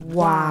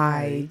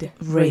Wide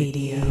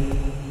Radio.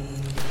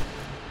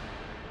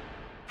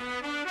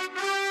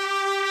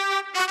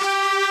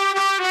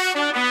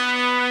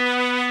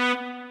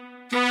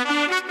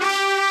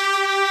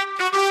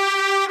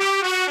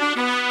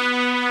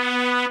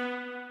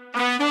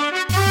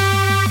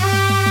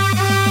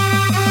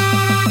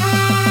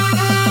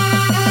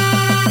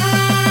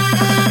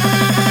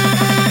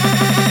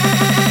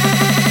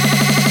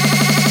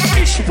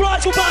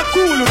 Explode o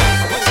bagulho!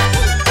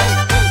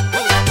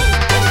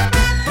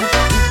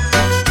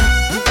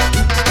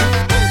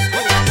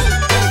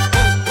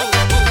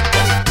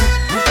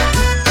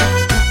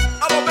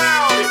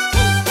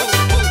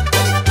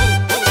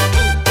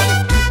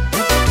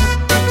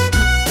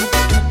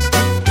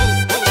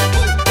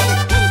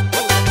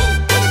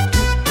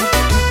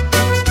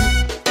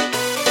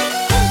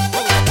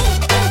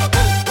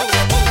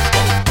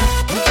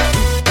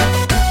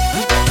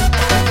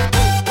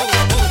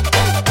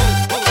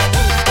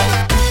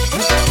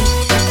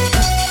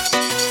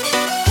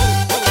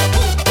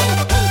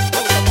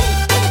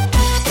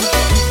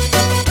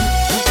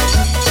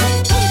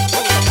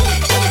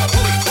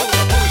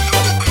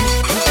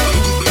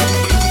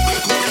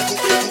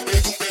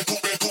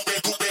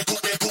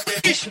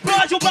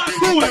 Explode o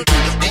bagulho!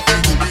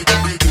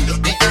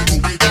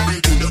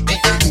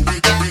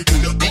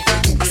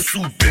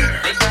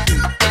 Super.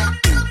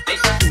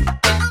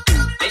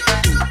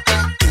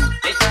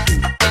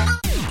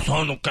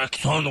 Só no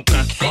caque, só no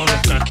caque, só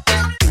no caque.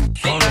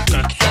 Só no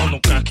caque, só no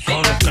caque,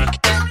 só no caque.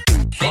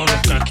 Só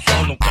no caque,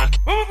 só no caque.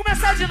 Vamos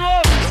começar de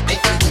novo!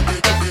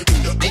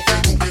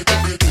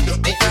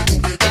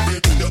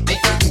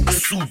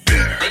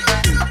 Super.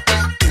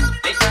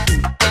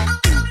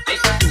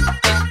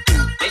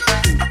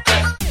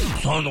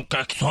 Só no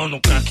caque, só no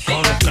caque, só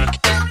no caque.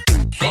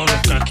 Só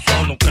no caque,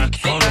 só no caque,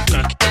 só no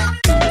caque.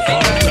 Só no caque, só no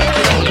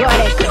caque.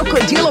 Agora é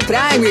Crocodilo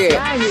Prime.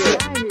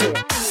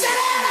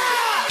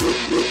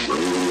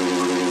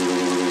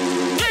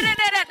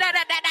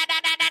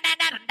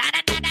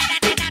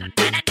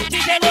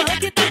 DJ Lohan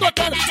que tá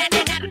tocando.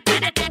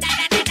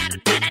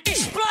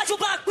 Explode o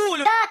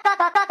bagulho!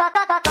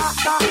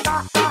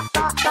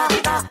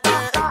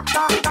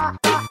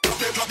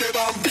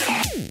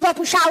 Vou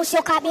puxar o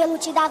seu cabelo,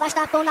 te dar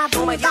bastapão na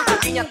Toma de bunda.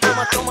 tapinha,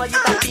 toma, toma de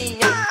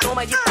tapinha.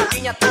 Toma de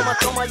tapinha, toma,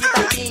 toma de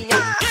tapinha.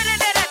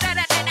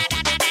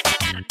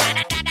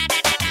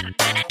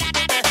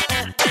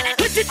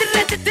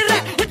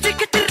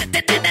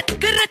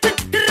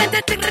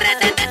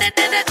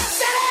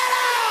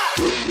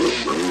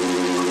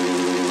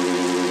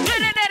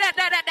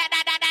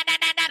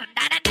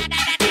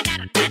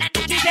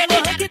 DJ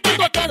Lohan que tá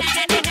tocando.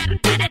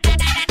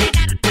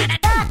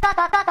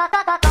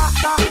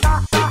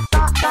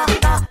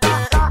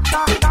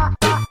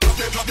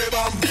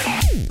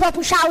 Vou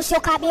puxar o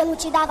seu cabelo,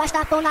 te dar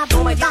bastapão na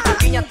Toma de bunda.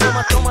 tapinha,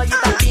 toma, toma de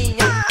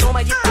tapinha.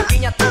 Toma de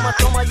tapinha, toma,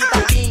 toma de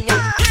tapinha.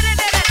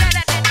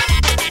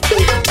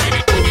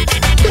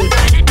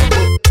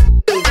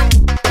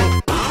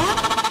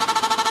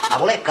 A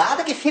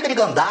molecada que fica de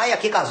gandaia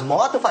aqui com as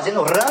motos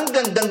fazendo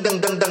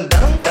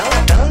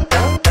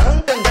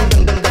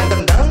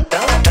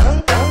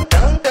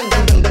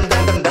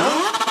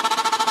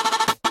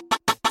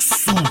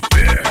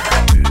Super.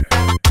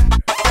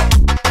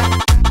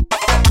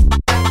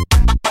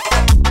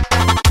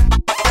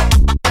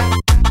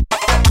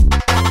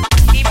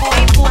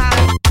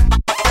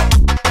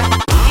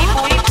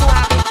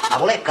 A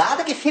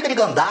molecada que fica de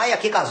gandaia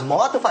aqui com as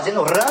motos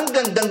fazendo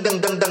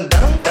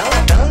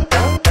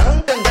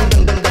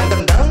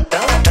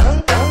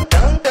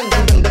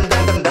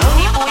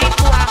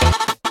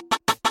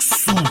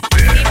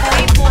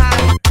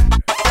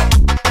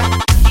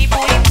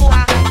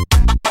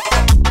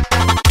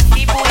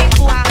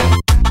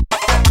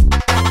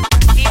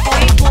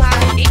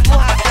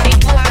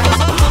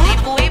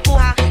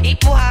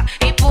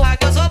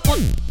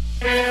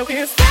Eu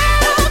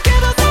espero que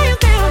você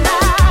entenda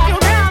que o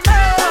meu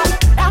amor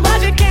é amor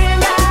de quem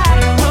dá.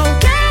 Eu não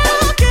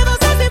quero que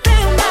você se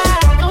prenda.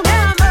 O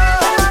meu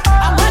amor é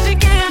amor de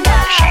quem dá.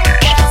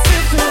 Eu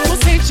sinto, eu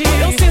sinto,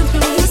 eu sinto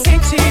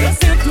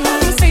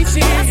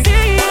assim a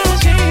gente.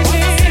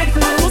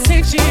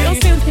 Eu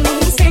sinto,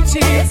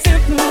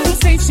 eu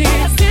sinto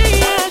assim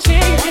a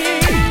gente.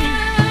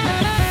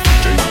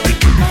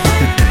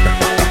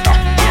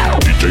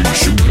 DJ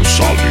Silvio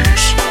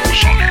Salles.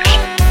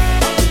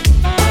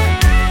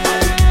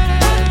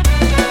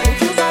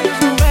 Os olhos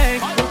não veem,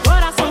 o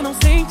coração não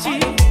sente.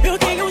 Eu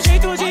tenho um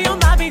jeito de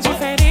andar bem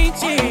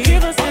diferente. O que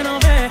você não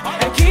vê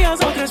é que as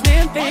outras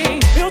mentem.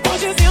 Eu tô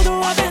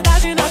dizendo a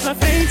verdade na sua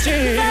frente.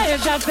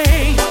 Veja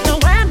bem, não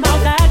é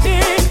maldade.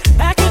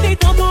 É que tem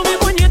tanto homem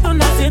bonito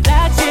na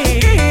cidade.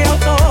 E eu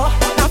tô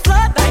na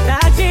flor da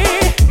idade.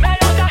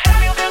 Melhor se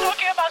arrepender do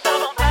que passar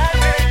vontade.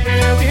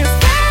 Eu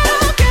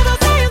espero que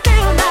você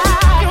entenda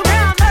que o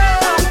meu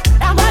amor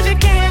é amor de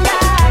quem dá.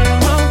 Eu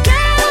não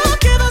quero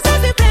que você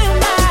se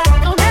prenda.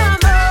 O meu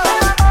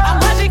amor é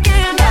amor de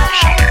quem dá.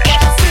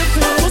 Eu sinto,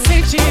 eu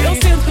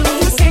sinto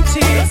assim a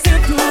gente.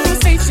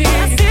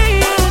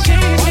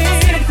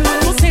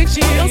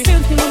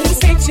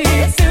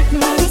 Eu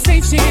sinto,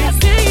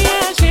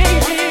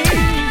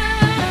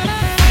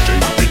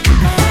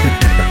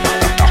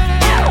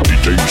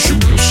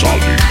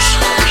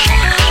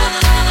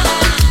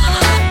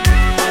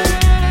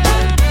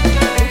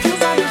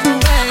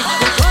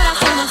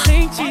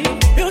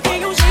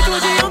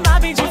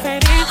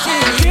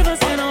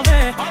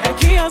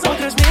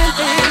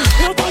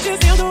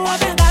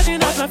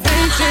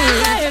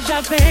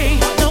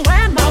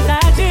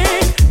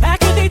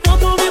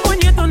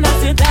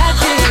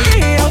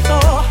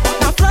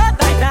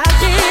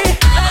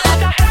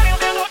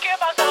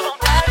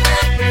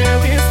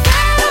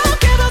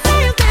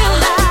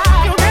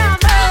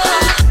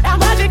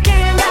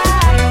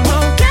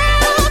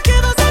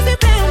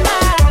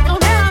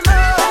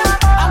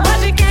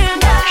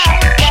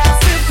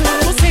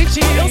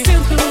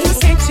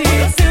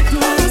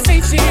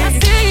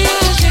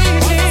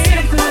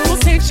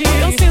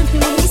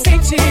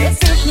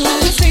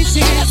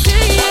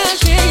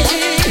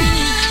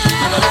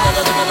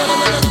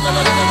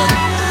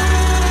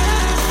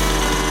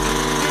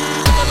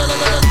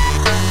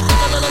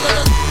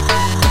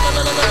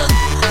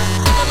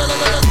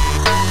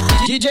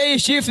 DJ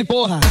Chifre,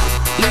 porra.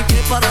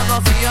 Liguei para a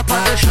novinha pra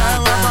deixar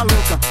ela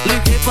maluca.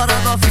 Liguei para a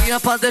novinha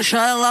pra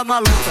deixar ela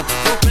maluca.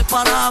 Vou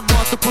preparar a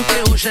moto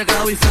porque hoje é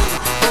grau e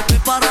fuga. Vou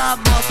preparar a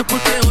moto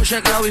porque hoje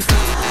é grau e fuga.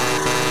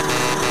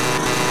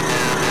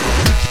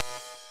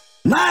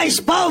 Mais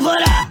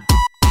pólvora!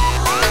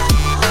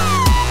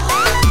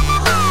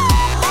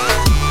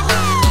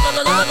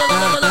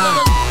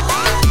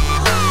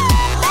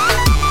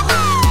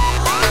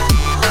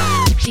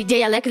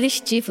 DJ Alex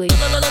Stifle.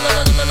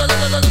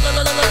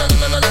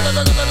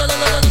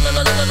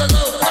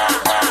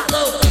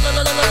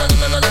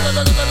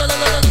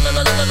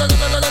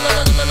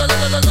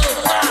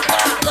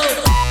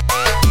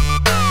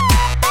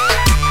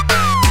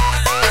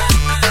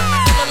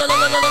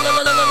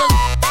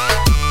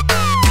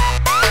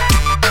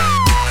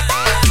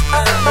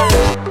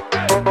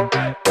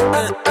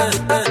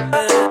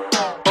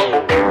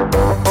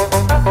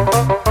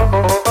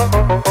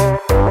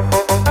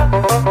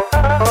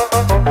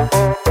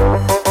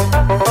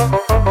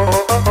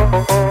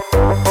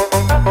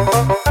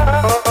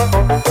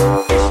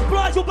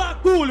 Explode o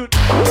bagulho!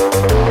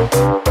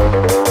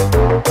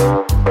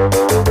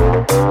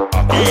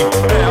 Aqui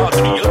é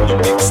Adriano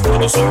Mix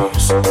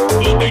Produções,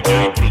 o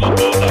DJ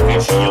produtor da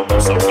região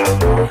do Salgado.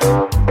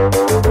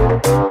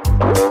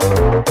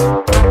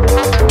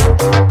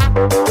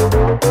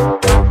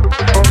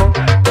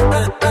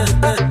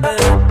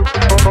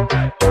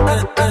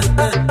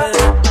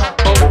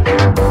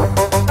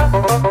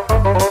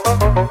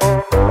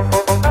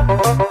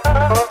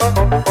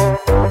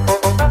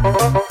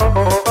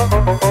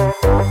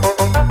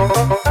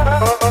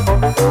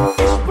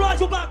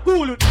 Explode o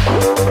bagulho!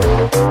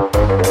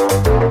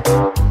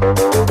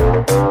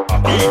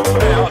 Aqui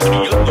é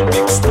Adriano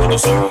Mix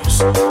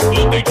Produções,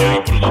 o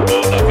DJ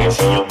produtor da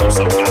região do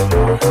Salgado.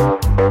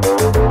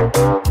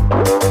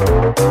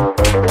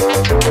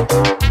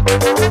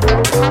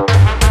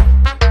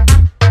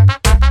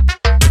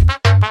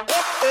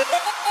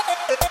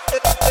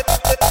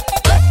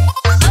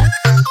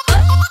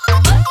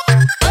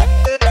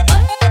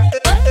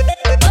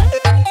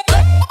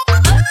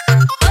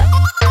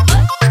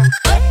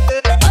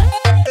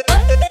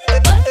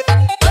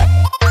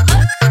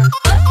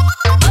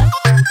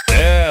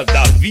 É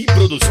Davi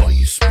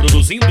Produções,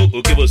 produzindo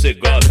o que você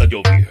gosta de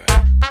ouvir.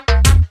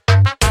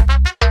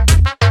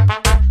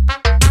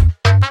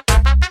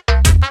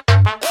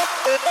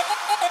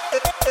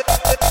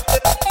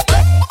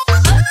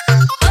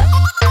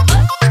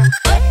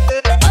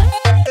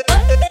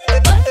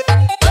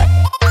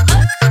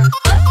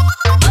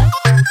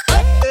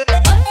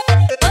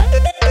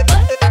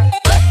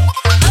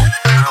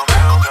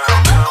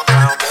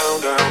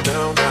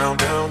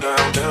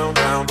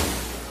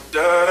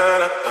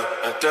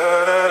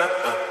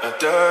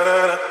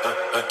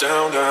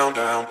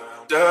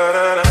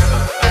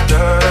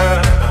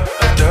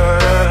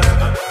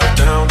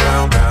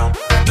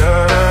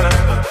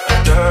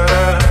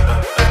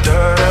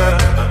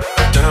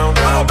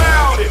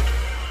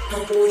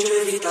 Não pude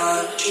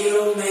evitar,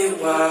 tirou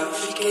meio ar,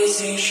 fiquei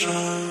sem chão.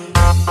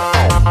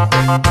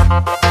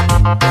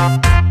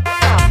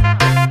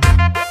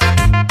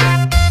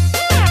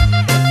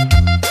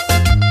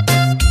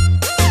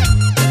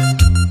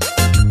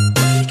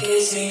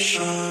 Fiquei sem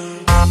chão.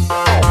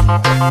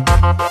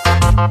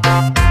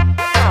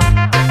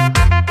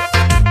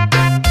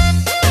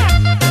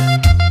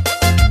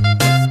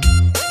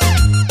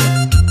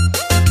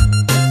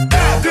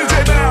 DJ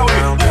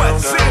Melly, um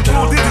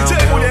exemplo de DJ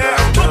mulher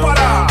do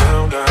Pará.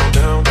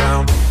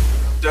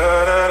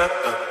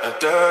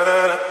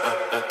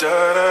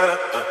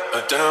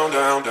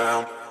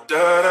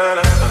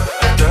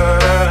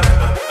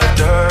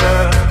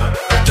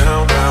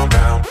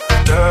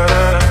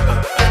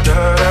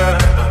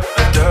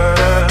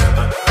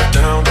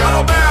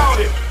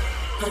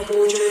 Não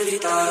pude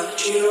evitar,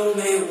 tirou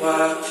meio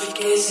ar,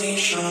 fiquei sem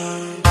chão.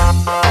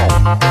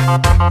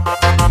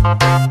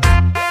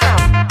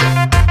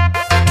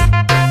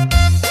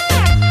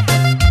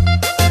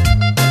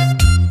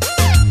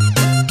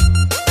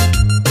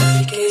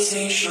 Fiquei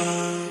sem chão.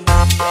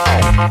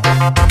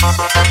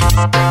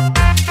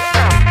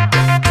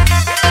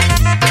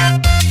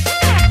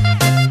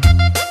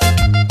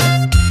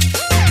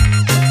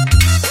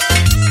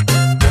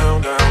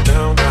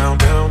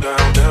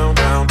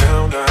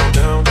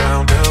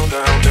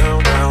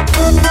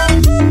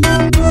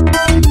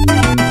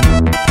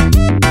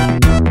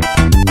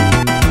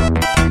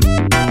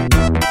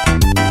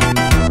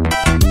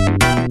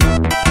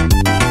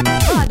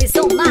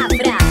 Robson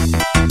Mafra.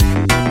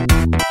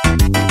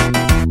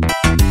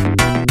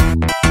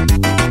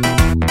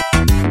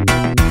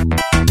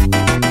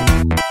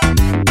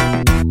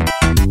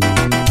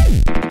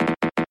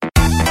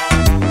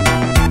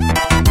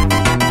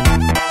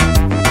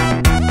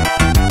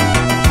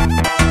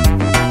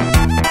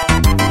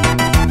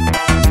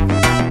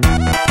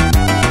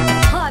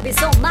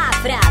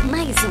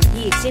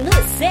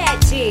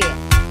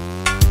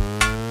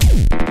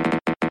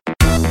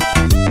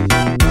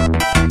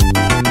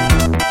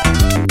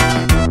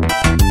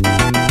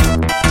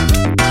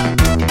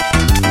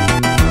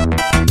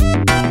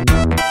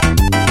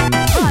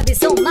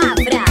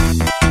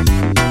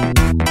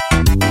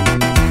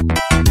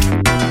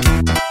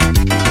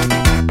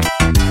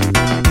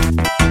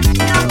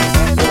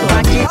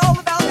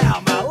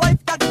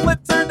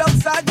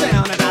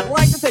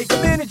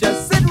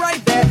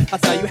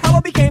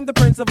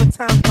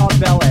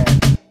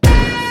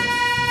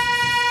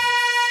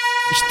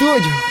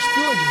 Estúdio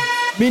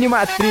Mini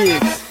Matrix.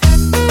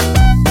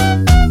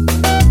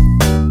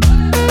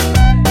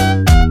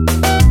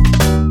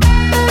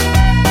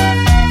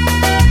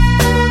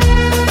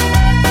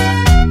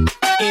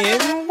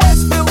 In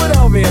West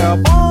Philadelphia,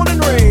 born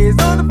and raised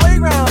on the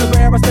playground is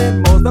where I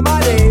spend most of my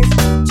days.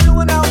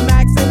 Chilling out,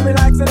 maxing,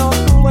 relaxing on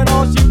school and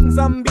all, shooting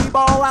some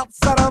b-ball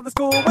outside of the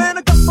school. When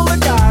a couple of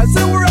guys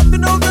who were up to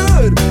no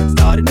good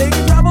started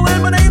making trouble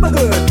in my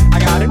neighborhood. I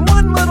got in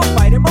one little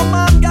fight and my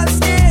mom got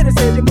scared and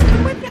said, "You're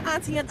moving with your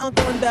auntie and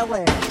uncle in Bel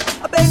Air."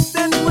 I begged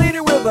and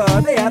pleaded with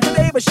her day after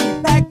day, but she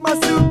packed my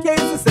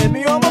suitcase and sent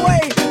me on my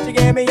way. She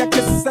gave me a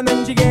kiss and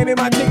then she gave me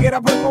my ticket. I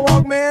put my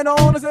Walkman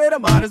on and said I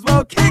might as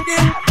well kick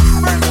it.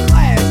 First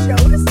class, yo,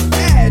 this is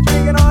bad.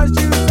 Drinking orange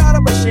juice out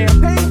of a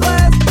champagne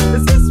glass.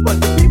 Is this what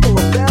the people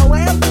of Bel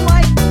Air feel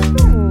like?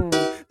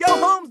 Yo,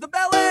 home's the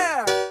Bel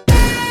Air.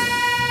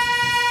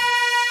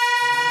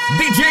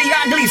 DJ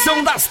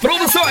Aglisson das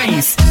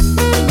Produções.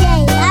 DJ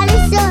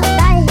Alisson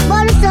das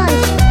Produções.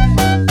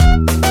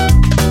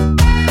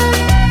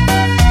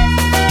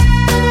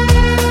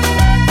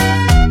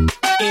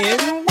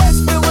 In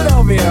West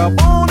Philadelphia,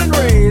 born and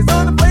raised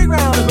on the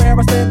playground is where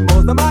I spend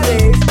most of my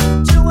days.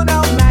 Chilling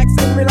out,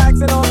 maxing,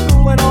 relaxing on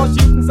school and all,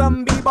 shooting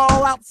some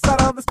b-ball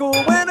outside of the school.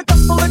 When a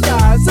couple of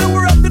guys who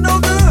were up to no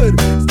good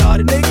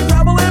started making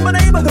trouble in my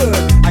neighborhood.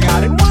 I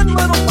got in one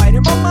little fight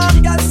and my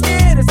mom got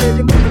scared and said,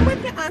 "You're moving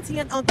with your auntie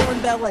and uncle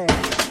in Bel Air."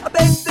 I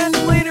begged and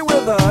pleaded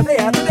with her day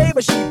after day,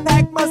 but she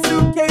packed my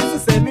suitcase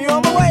and sent me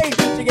on my way.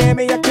 She gave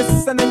me a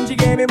kiss and then she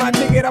gave me my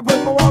ticket. I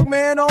put my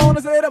Walkman on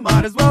and said I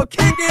might as well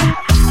kick it.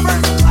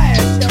 First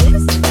class, yo,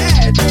 this is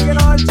bad. Drinking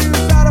orange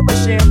juice out of a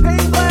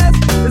champagne glass.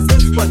 Is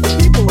this what the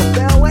people of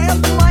Bel Air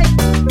feel like?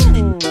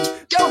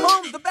 Yo,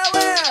 home's the Bel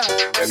Air.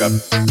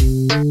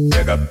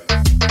 Chega.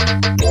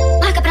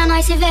 Marca pra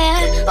nós se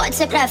ver, pode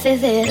ser pra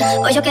ferver.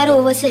 Hoje eu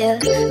quero você,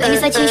 vem me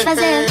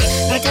satisfazer.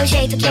 Do teu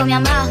jeito que eu me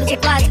amarro. De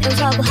quatro eu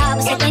jogo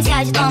rabo,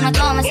 sequência de toma,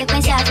 toma.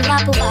 Sequência de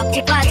vapo, vapo.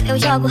 De quatro eu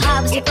jogo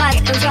rabo, de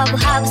quatro eu jogo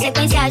rabo.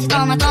 Sequência de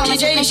toma, toma.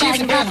 Sequência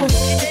de vapo.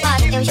 De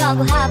quatro eu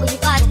jogo rabo, de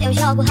quatro eu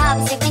jogo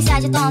rabo.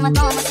 Sequência de toma,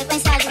 toma.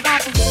 Sequência de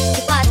vapo.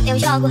 De quatro eu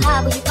jogo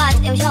rabo, de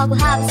quatro eu jogo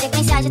rabo.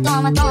 Sequência de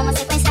toma, toma.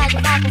 Sequência de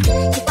vapo.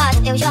 De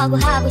quatro eu jogo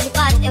rabo, de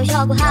quatro eu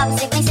jogo rabo.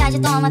 Sequência de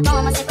toma,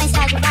 toma.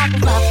 Sequência de vapo.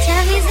 Te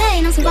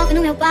avisei, não se envolve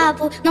no meu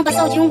papo. Não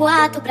passou de um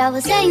boato pra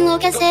você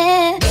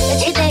enlouquecer. Eu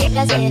te dei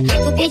prazer,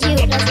 tu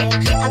pediu prazer.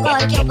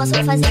 Agora o que eu posso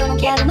fazer, eu não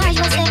quero mais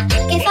você.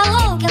 Quem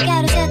falou que eu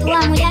quero ser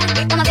tua mulher?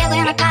 Toma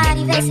vergonha na cara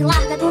e vê se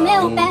larga do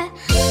meu pé.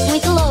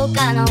 Muito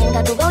louca na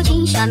onda do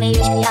Goldin. Chamei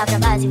os criar pra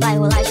base, vai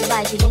rolar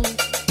chuva de rim.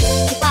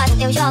 De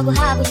quatro eu jogo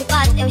rabo, de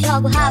quatro eu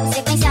jogo rabo.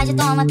 Sequência de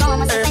toma,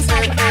 toma,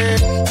 sequência de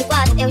vapo. De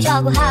quatro eu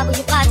jogo rabo,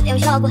 de quatro eu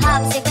jogo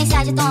rabo.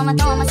 Sequência de toma,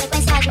 toma,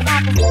 sequência de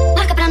vapo.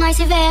 Marca pra nós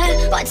se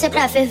ver, pode ser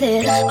pra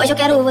ferver. Hoje eu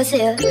quero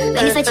você,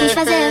 vem me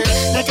satisfazer.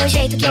 Do teu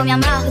jeito que eu me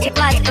amarro. De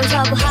quatro eu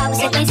jogo rabo,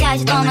 sequência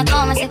de toma,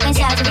 toma.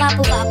 Sequência de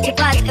vapo, vapo. De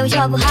quatro eu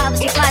jogo rabo,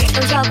 de quatro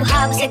eu jogo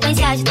rabo.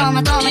 Sequência de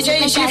toma, toma,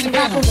 sequência de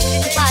vapo.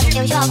 De quatro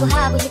eu jogo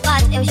rabo, de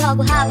quatro eu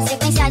jogo rabo.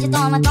 Sequência de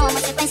toma, toma,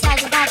 sequência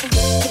de vapo.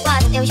 De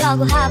quatro eu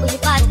jogo rabo, de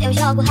quatro eu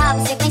jogo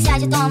rabo. Sequência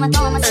de toma,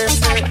 toma,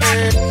 sequência de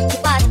vapo. De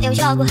quatro eu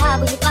jogo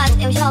rabo, de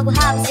quatro eu jogo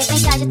rabo.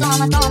 Sequência de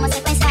toma, toma,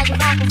 sequência de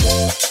vapo.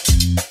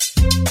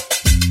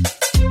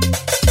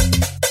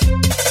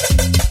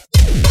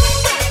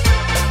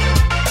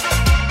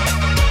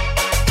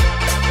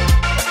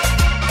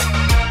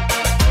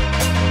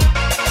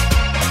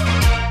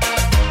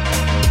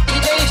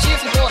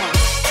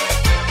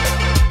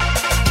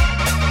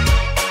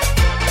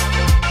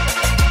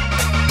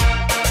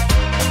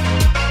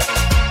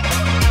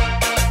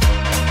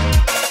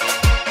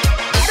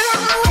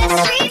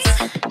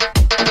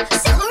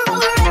 Silver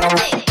over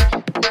everything.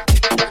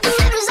 The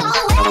river's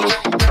all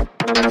wet.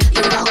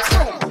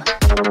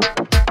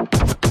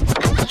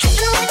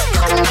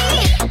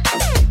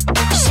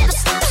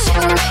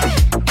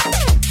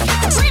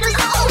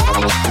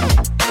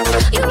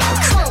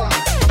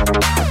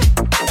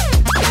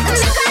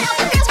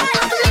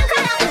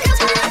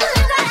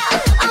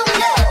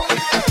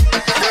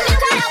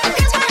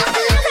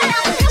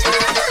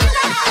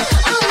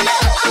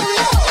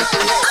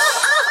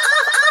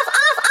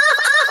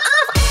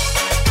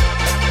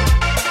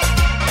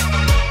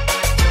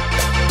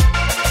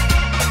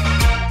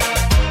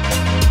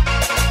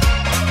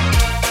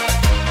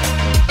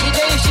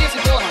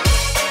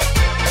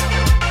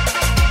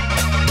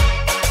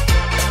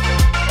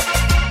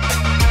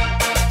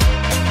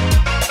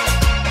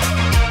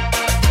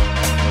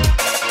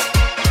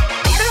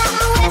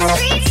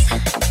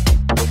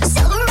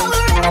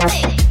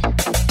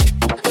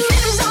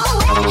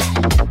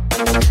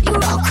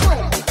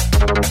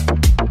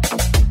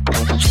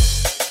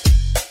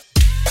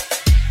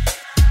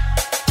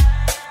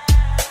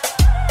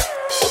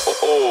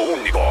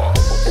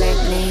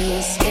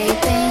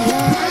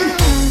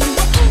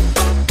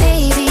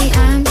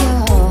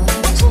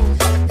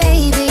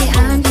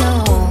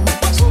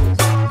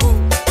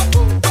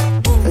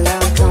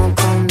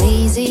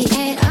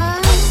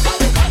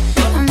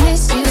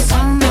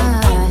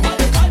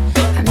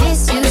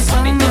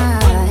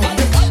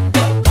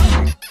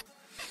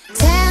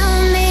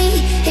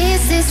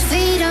 is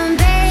freedom,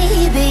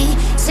 baby.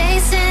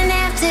 Chasing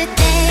after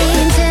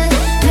danger,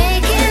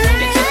 making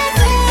our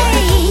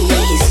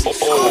ways.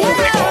 Whoa.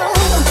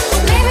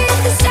 Maybe if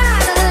the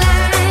stars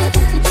align,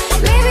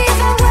 maybe if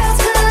our worlds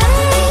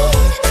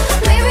collide,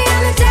 maybe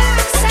on the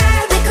dark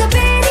side we could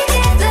be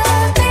together,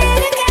 be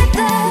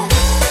together.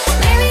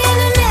 Maybe in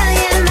a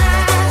million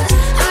miles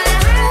on a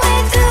highway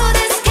through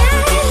the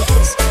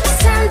skies,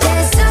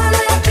 someday soon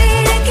we'll be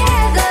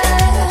together.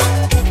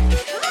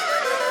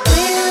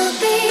 We'll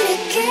be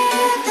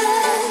together.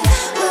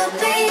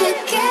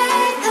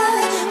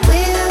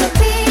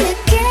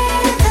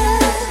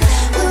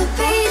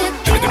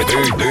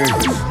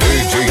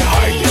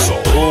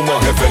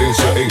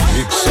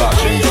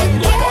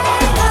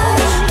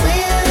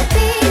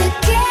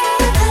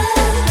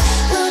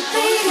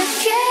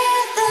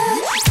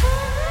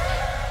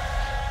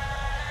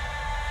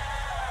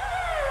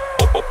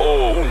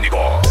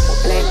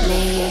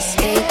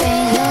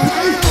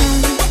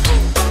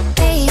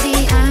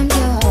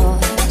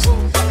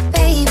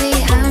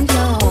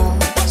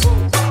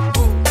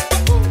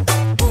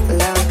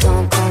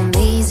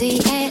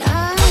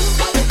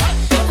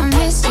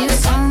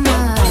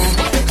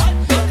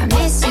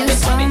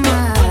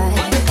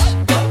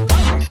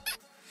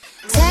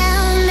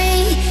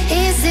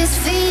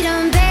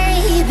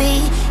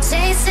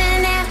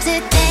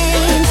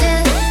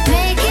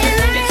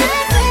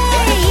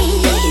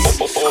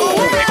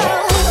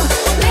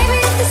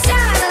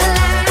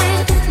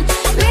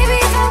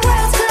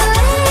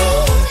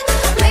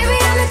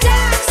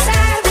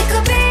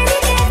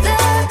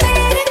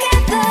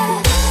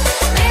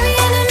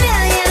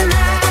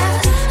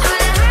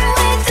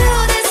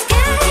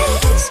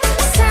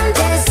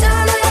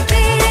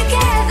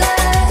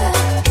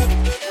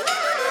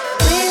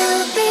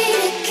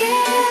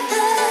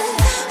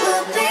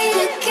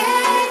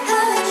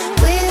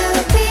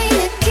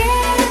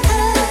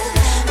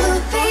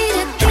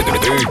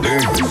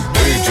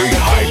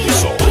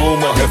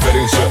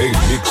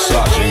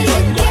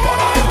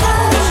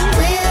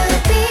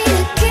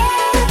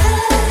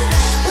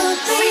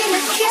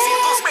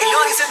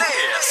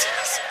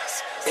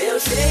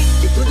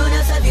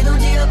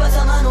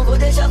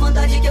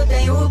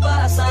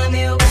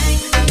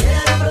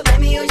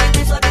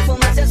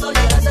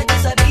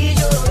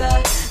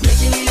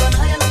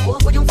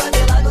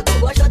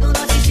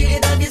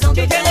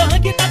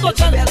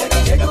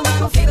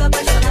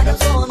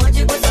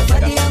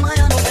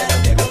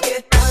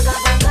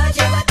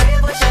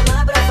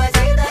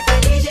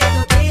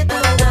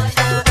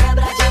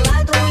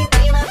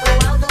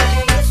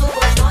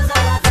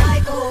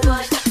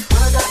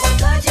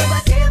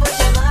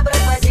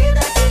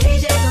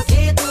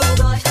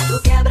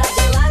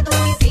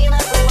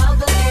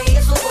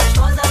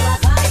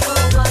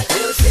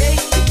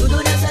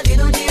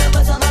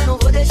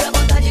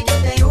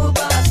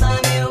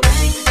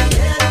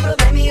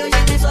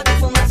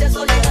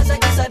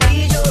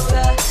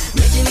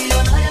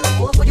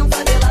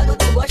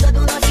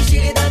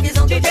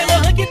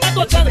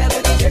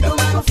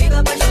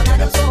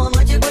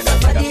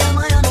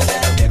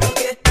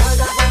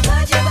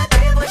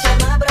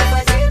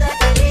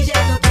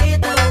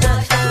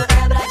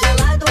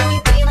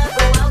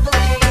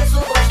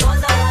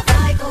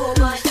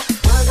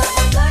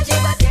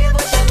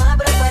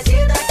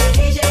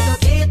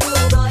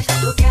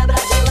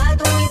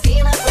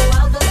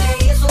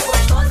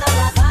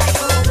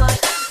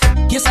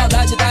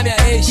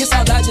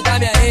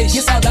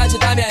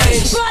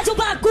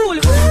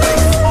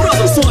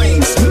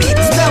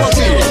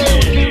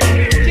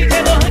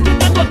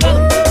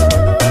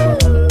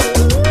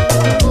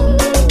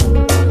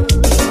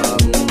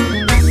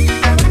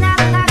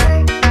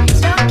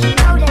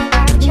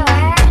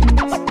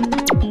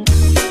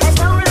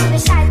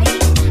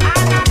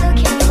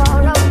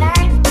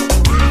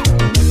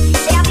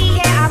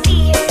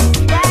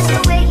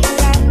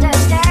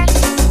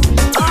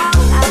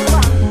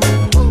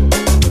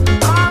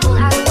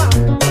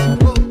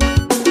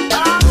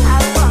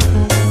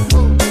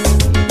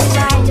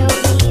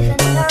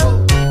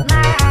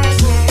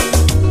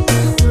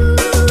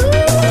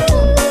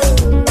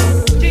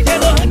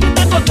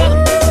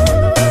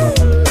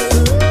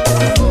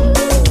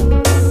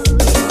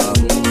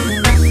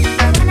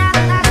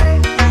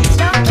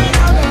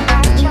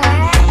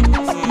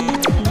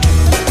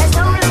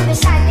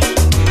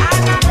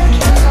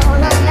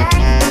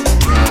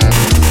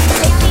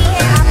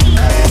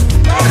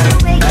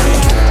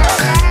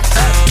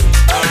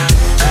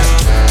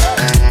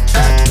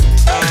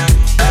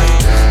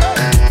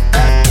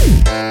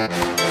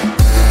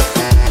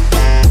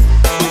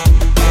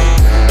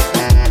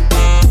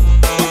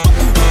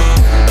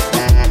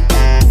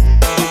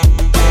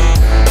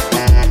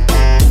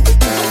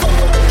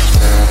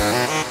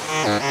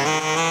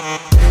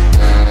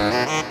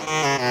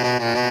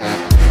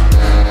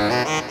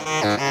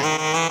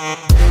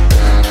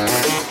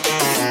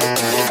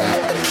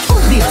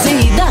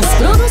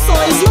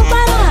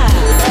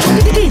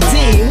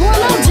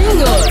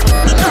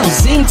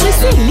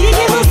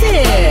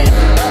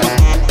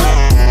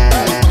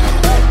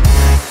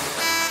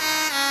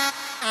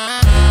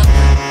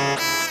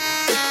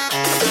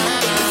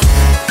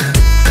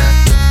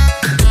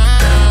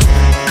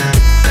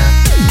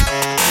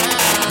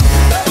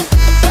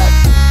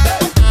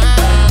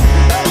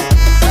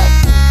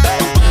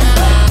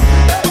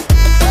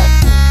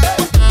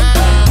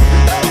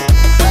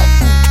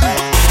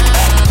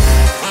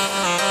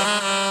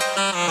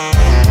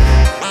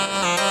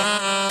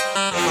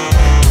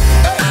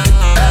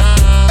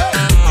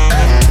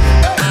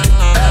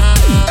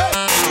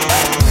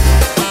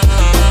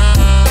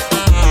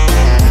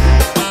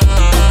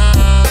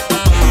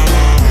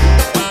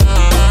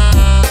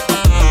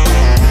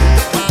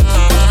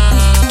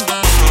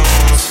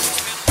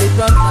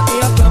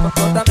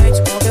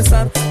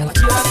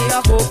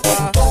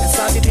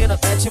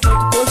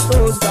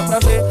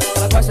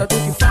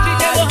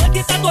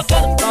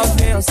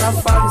 um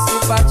safado,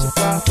 se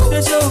bate-pá.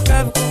 Deixou o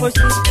Kevin com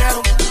gostinho,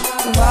 quero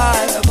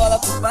vai, a bola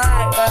pro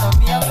vai, vai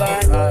novinha, vai.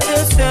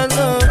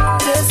 Descendo,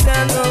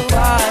 descendo,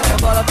 vai, a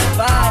bola pro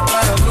vai,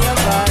 vai novinha,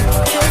 vai.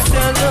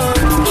 Descendo,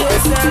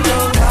 descendo,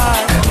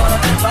 vai, a bola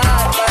pro vai,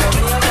 vai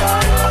novinha,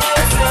 vai.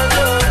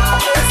 Descendo,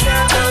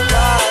 descendo,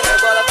 vai,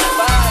 a bola pro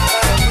vai,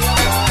 vai novinha,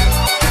 vai.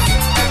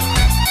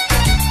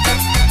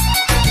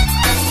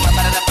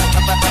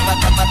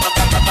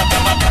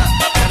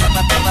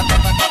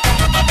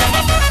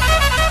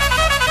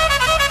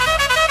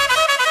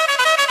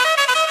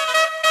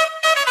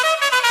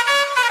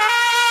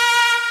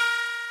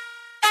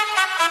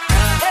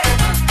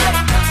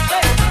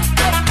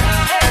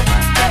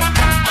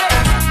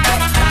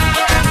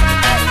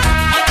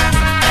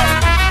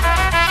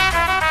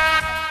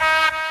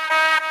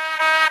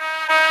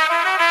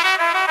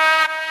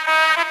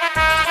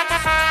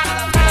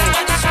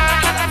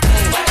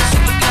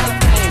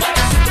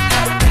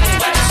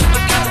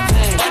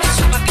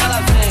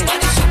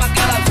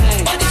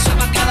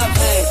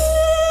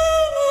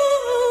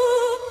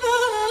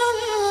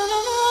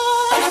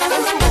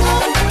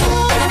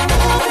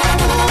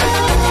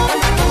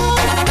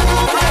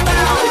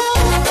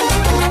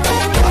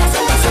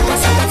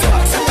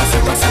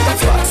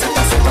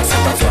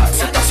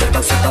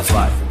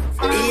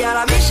 E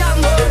ela me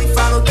chamou e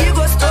falou que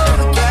gostou,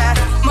 quer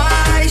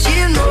mais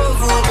de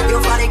novo.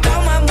 Eu falei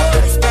calma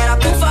amor, espera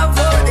por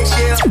favor, deixa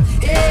eu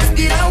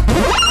respirar um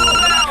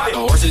pouco. The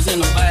horses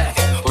in the back,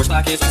 horse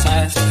like it's a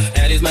sash.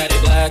 Head is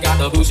matted black, got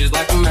the bushes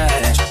like a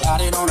match.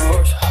 Riding on a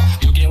horse,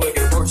 you can whip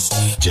your horse.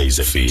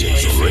 Jay-Z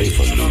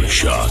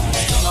Revolution.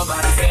 Don't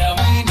nobody tell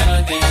me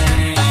nothing.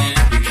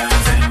 You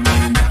can't tell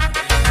me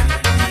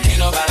nothing. Ain't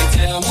nobody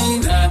tell me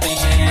nothing.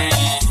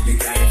 You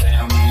can't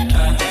tell me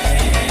nothing.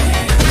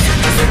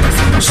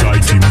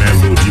 Site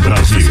Melody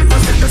Brasil,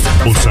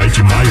 o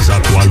site mais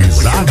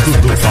atualizado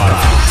do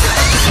Pará.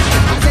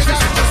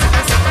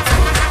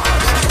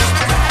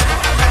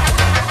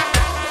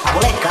 A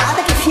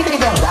molecada que fica de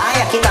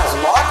gandaia aqui das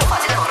motos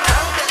fazendo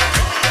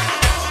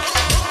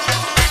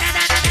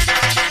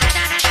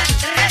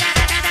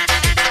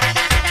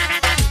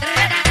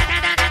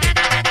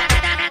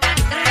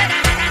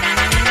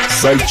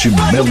Site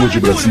Melody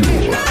Brasil.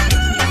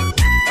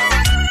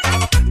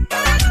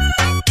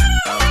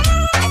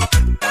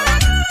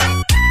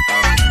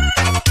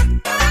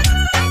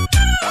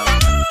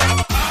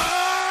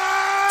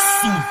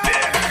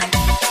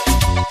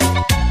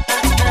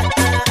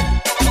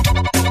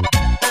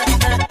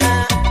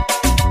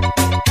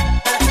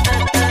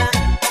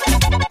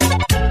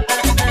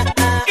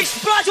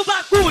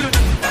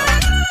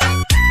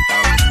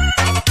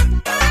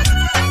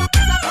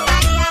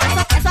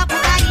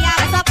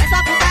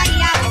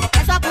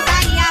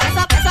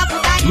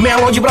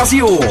 Melody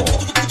Brasil.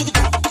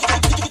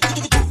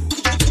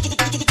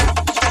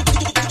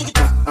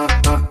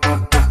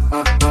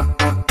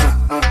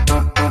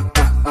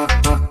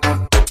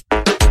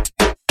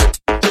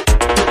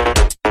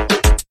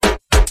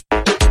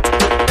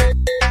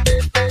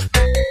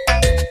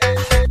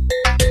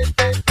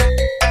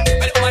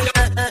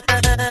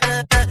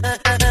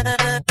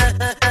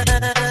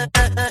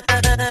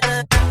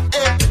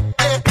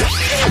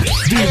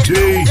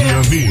 DJ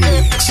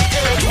Remix.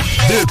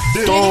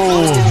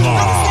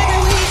 Detona.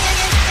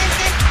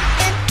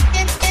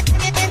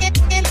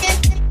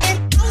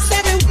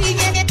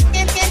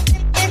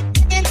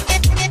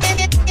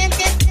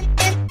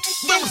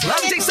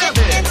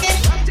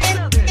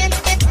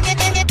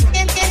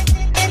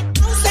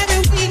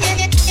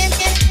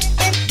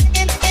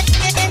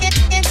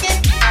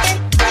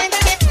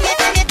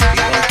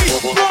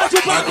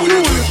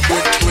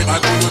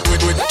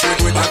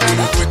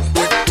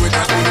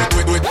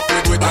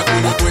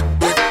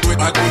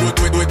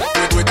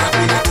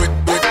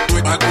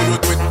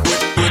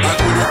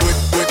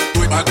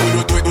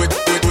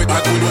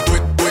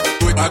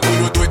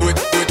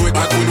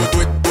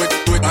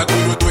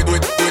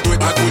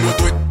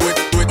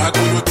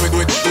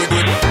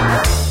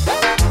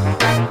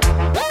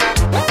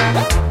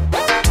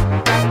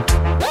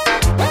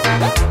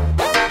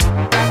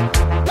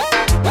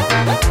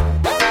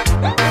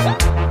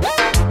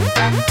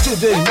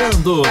 DJ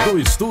Nando do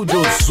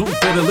estúdio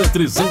super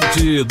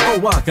eletrizante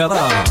do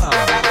Acará.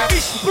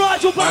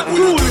 Explode o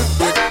bagulho!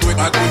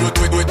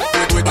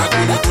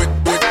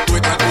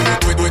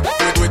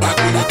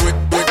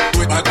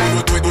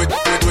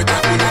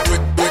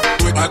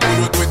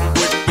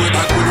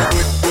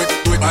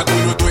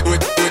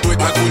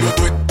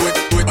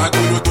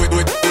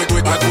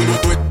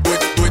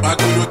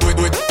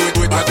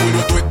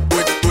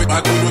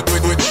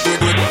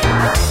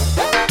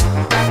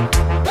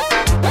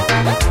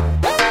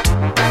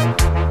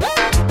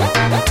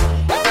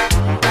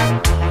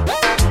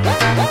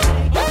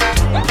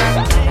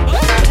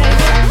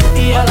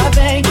 E ela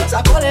vem,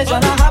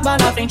 sacolejando a raba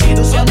na frente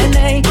do seu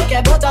neném.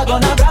 Quer botar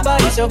dona braba,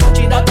 isso eu vou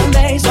te dar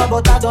também. Só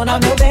botar dona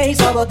meu bem,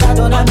 só botar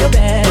dona meu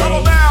bem.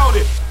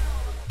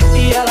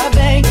 E ela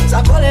vem,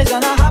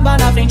 sacolejando a raba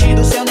na frente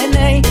do seu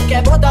neném.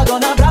 Quer botar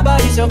dona braba,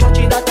 isso eu vou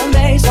te dar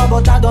também. Só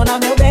botar dona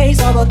meu bem,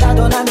 só botar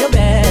dona meu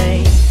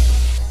bem.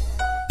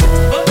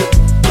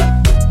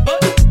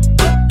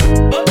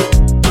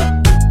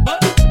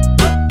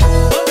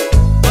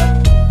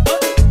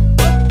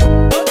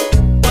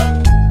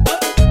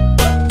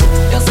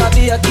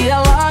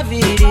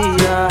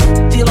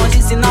 De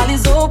longe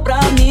sinalizou pra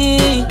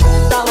mim,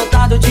 tá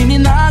lotado de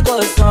mina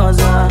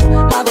gostosa,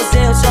 mas você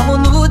eu chamo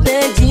no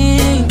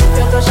dedinho.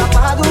 Eu tô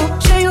chapado,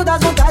 cheio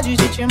das vontades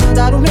de te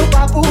mandar o meu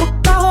papo.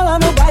 Tá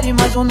rolando meu baile,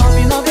 mais um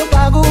 99 eu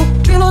pago.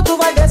 Piloto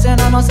vai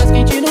descendo as nossas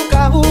quentes no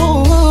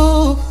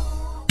carro.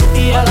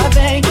 E ela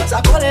vem,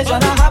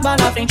 sacolejando a raba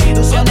na frente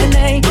do seu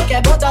neném.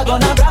 Quer botar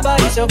dona braba,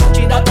 isso eu vou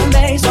te dar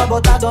também. Só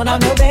botar dona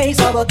meu bem,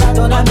 só botar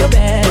dona meu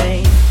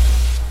bem.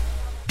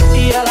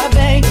 E ela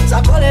vem,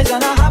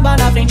 sacolejando a raba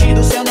na frente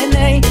do seu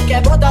neném.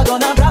 Quer botar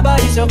dona braba,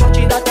 isso eu vou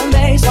te dar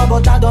também. Só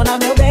botar dona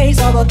meu bem,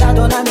 só botar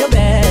dona meu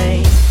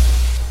bem.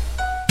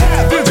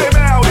 É DJ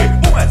Melly,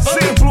 um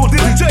exemplo de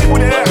DJ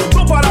mulher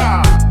do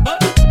Pará.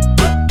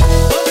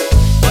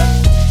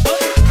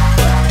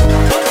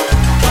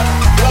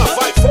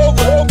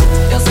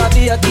 Eu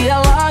sabia que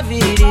ela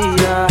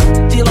viria,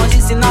 de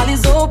longe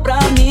sinalizou pra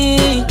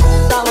mim,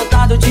 tá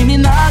lotado de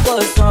mina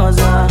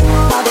gostosa,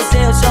 mas você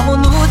eu chamo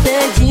no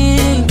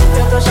dedinho.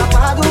 Eu tô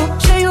chapado,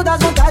 cheio das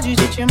vontades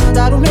de te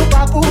mandar o meu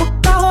papo.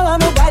 Tá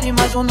rolando meu baile,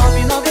 mais um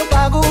 99 eu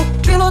pago.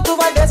 Piloto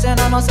vai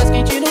descendo as nossas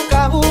quentes no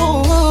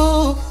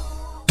carro.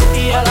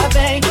 E ela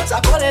vem,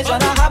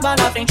 sacolejando a raba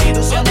na frente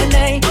do seu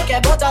neném.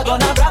 Quer botar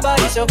dona braba,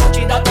 isso eu vou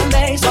te dar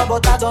também. Só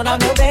botar dona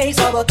meu bem,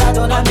 só botar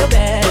dona meu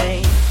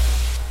bem.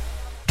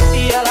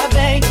 E ela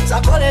vem,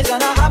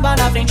 sacolejando a raba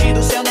na frente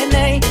do seu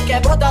neném.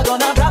 Quer botar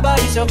dona braba,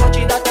 isso eu vou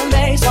te dar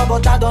também. Só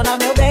botar dona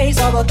meu bem,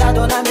 só botar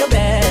dona meu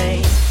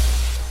bem.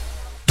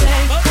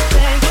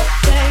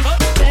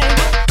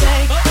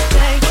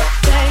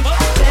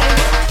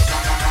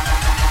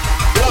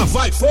 Lá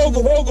vai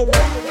fogo, fogo, fogo.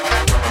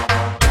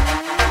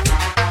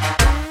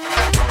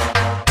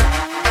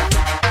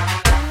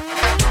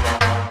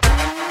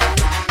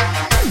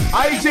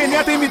 Aí,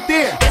 Geneta MT.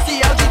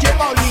 Esse é o DJ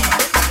Paulinho.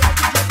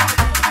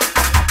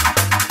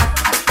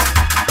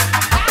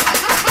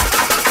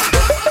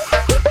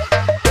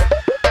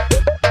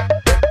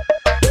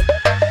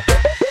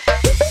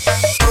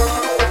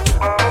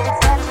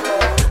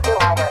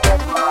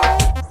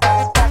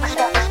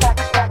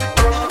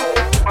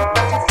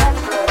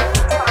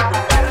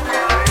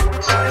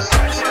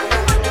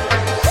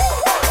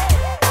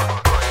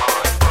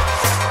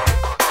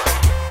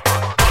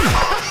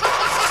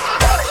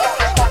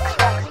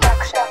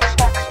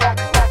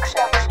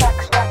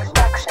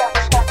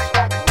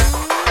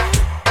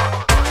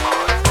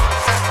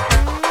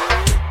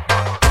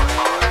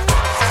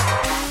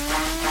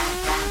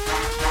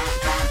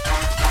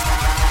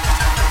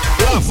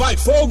 Vai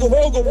fogo,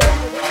 fogo, fogo.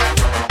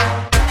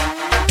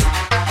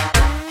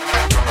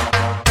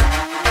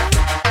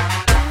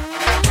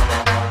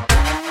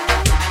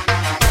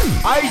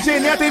 Aí,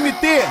 Geneta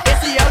MT.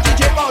 Esse é o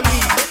DJ Paulinho.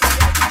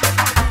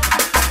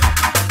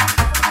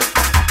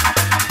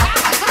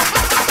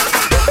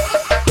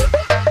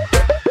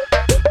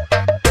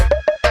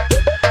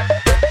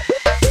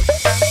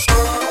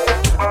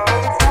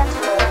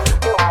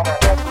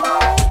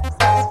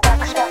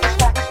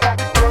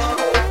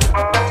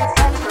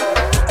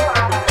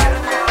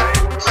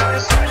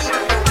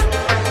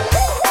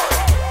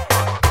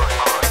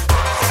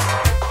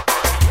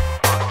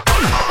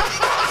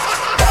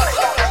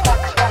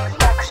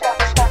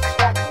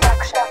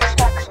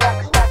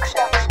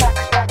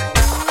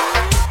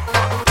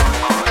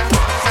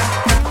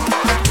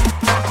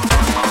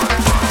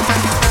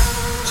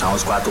 São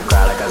os quatro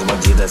caras que as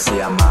bandidas se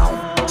amam.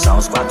 São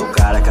os quatro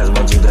caras que as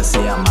bandidas se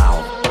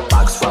amam.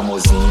 Pagos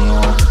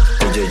famosinho,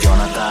 DJ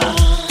Jonathan,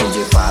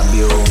 DJ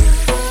Fábio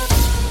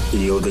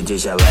e o DJ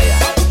Geleia.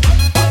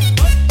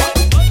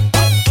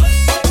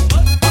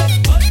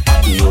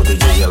 E o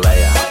DJ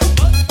Geleia.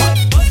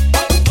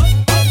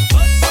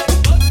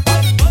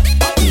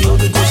 E o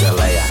DJ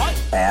Geleia.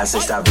 É a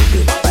sexta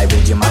VIP, vai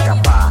vir de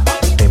Macapá.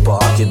 Tem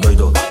porroque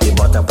doido e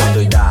bota pra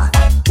endoidar.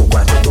 O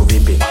quarteto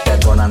VIP,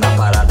 detona na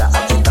parada.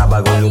 Aqui tá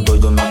bagulho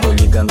doido, não tô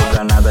ligando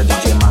pra nada.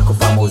 DJ Marco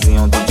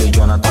famosinho, DJ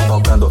Jonathan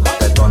tocando.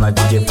 Detona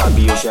DJ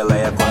Fabio,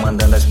 Geleia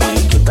comandando. As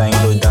periquitas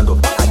endoidando.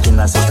 Aqui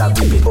na sexta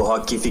VIP, o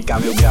rock fica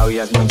 1000 graus e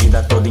as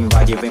bandidas toda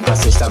invade. Vem pra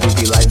sexta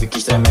VIP live que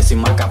estremece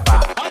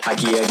Macapá.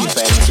 Aqui é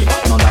diferente,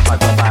 não dá pra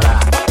comparar.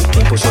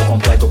 Quem puxou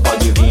completo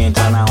pode vir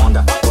entrar na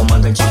onda.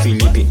 Comandante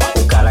Felipe,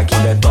 o cara que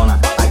detona.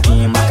 Aqui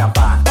em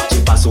Macapá, te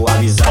passo a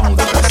visão.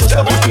 Vem pra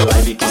sexta VIP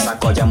live que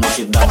sacode a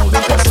multidão.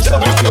 Vem pra sexta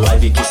VIP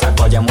live que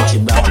sacode a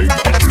multidão.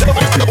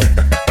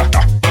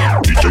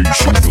 DJ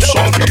Silvio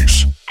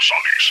Salles.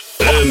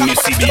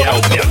 MC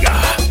Biel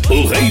BH,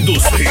 o rei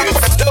dos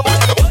hits.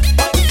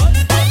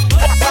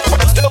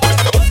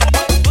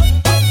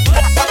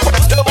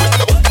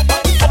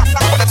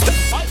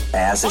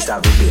 É a sexta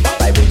VIP,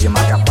 vai vir de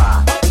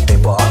Macapá. Tem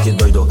porroque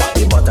doido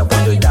e bota pra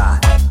endoidar.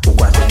 O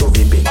quarteto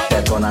VIP,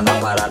 detona na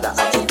parada.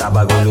 Aqui tá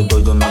bagulho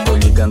doido, não tô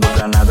ligando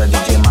pra nada.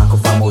 DJ Marco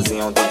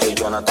famosinho, DJ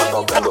Jonathan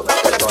tocando.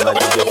 Detona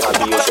DJ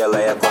Fabio,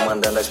 Geleia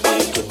comandando. As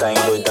periquitas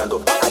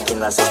endoidando. Aqui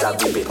na sexta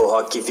VIP, o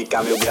rock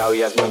fica 1000 graus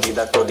e as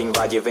bandidas toda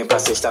invade. Vem pra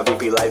sexta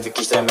VIP live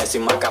que estremece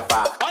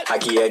Macapá.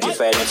 Aqui é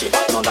diferente,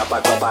 não dá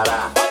pra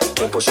comparar.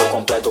 Quem puxou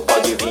completo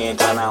pode vir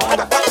entrar na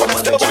onda.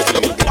 Comandante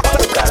Felipe,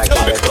 o cara que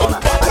detona.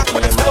 Aqui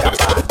em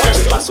Macapá,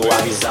 passo a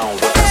visão.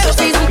 Eu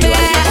fiz um pé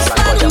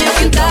lá no meu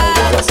quintal,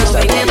 tô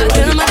vendendo a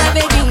grama da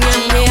verdinha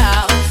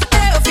real.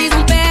 Eu fiz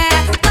um pé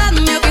lá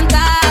no meu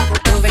quintal,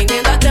 tô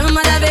vendendo a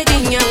grama da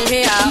verdinha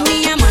real.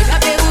 Minha mãe já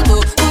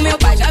perguntou, o meu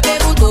pai já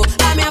perguntou,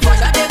 a minha avó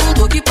já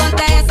perguntou, que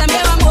planta é essa,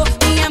 meu amor?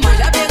 Minha mãe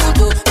já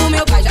perguntou, o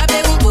meu pai já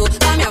perguntou,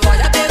 a minha avó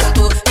já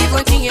perguntou, que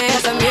plantinha é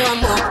essa, meu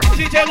amor?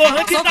 DJ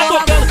Lohan que sou tá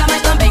tocando.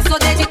 Mas também sou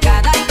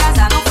dedicada, em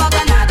casa não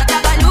falta nada,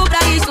 trabalho pra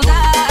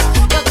estudar.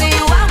 Eu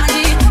tenho alma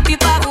de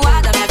pipa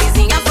voada, minha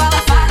vizinha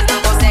fala, e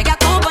não consegue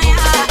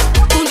acompanhar.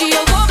 Um dia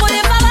eu vou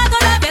poder falar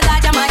toda a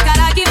verdade, a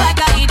máscara que vai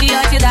cair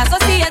diante da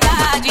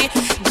sociedade.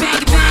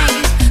 Bang, bang,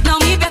 não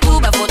me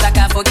perturba, vou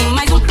tacar foguinho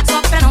mais um,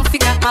 só pra não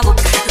ficar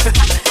maluca.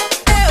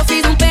 Eu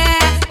fiz um pé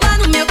lá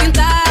no meu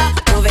quintal,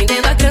 tô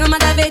vendendo a grama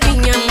da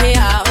verdinha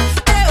real.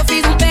 Eu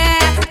fiz um pé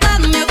lá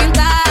no meu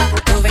quintal,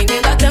 tô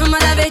vendendo a grama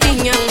da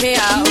verdinha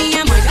real.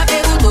 Minha mãe já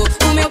perguntou,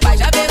 o meu pai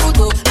já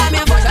perguntou, a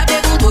minha avó já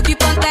perguntou, que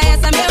planta é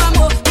essa, meu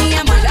amor?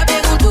 Minha mãe já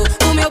perguntou,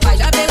 o meu pai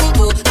já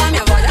perguntou, a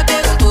minha avó já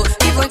perguntou,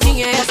 que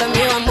plantinha é essa,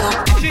 meu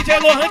amor? DJ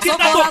Lohan que sou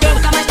tá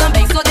tocando. Mas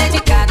também sou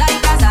dedicada, em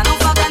casa não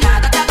falta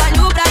nada,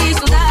 trabalho pra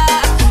estudar.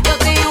 Eu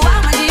tenho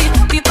alma de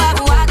pipa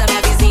voada,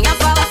 minha vizinha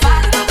fala,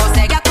 e não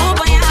consegue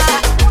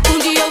acompanhar. Um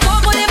dia eu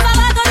vou poder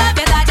falar toda a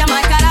verdade, a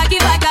máscara que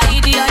vai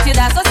cair diante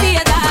da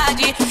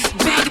sociedade.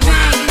 Bang,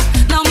 bang,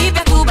 não me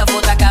perturba,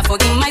 vou tacar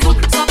foguinho mais um,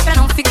 só pra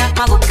não ficar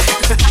maluca.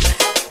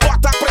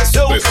 Bota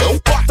pressão,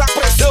 bota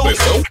pressão,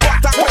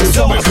 bota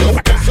pressão.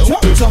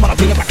 Chama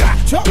novinha pra cá,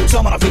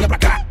 chama novinha pra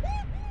cá.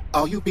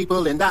 All you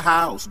people in the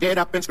house, get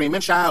up and scream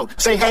and shout.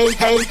 Say hey,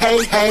 hey,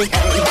 hey, hey, hey.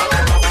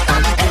 All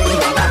you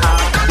people in the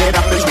house, get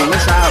up and scream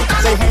and shout.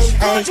 Say hey,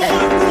 hey, hey.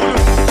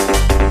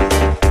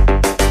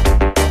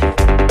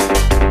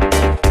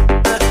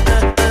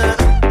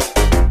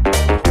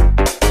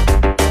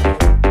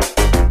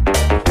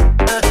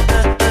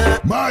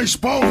 Mais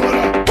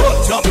pólvora.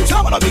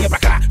 Chama novinha pra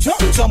cá,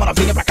 chama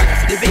novinha pra cá,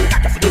 vem cá,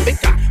 vem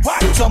cá.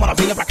 Vai, chama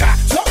novinha pra cá,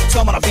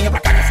 chama novinha pra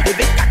cá,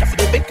 vem cá,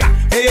 vem cá.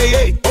 Ei, ei,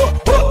 ei,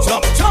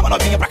 chama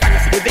novinha pra cá,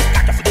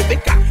 vem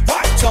cá.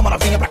 Vai, chama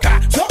novinha pra cá,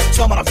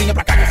 chama novinha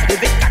pra cá,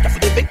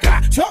 vem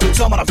cá,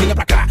 chama novinha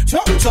pra cá,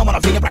 chama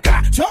novinha pra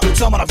cá,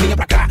 chama novinha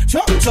pra cá,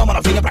 chama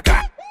novinha pra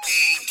cá.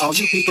 All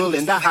you people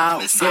in the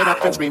house, get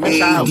up and scream and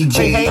shout.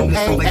 Say hey, hey,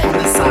 vai hey.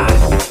 começar,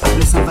 a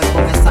pressão vai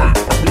começar,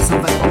 a pressão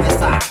vai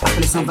começar, a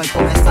pressão vai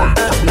começar, a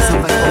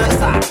pressão vai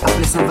começar, a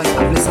pressão vai,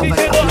 a pressão vai,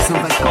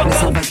 a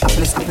pressão vai, a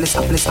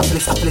pressão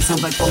vai, a pressão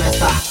vai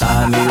começar.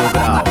 Tá mil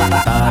grau,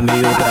 tá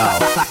mil grau,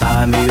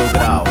 tá mil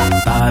grau,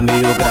 tá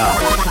mil grau.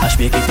 As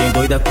pique tem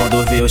doida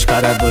quando vê os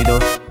cara doido.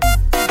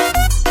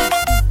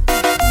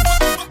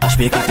 As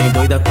pique tem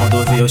doida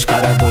quando vê os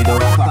cara doido.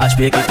 As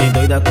pique tem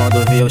doida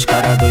quando vê os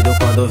cara doido.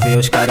 Quando vê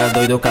os cara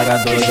doido, cara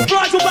doido.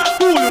 Explode o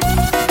bagulho.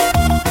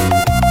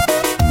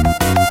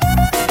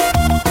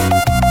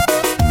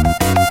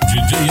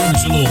 DJ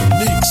Ângelo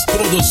Mix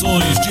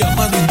Produções de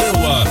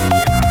Ananindeua.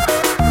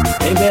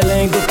 Em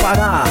Belém do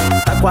Pará,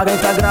 tá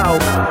 40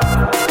 graus.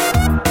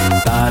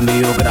 Tá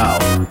mil grau,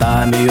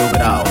 tá mil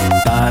grau,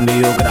 tá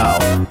mil grau,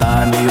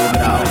 tá mil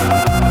grau.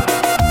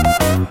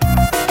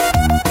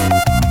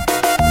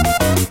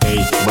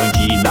 Ei,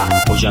 bandida,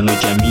 hoje a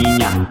noite é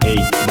minha. Ei,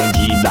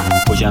 bandida,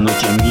 hoje a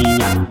noite é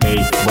minha.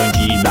 Ei,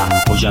 bandida,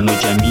 hoje a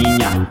noite é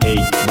minha. Ei,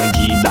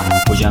 bandida,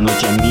 hoje a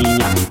noite é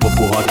minha. Vou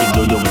pro rock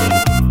doido,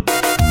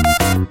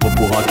 vou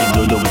pro rock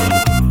doido,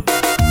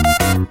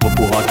 vou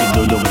pro rock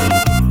doido,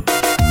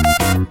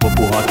 vou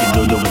pro rock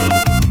doido.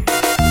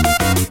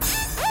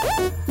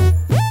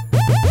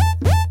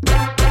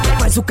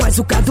 Faz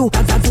o cadu,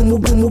 bumu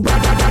bumu,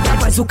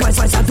 faz o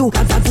cadu,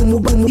 bumu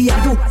bumu,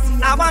 iado.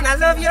 I wanna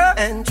love you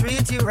and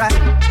treat you right,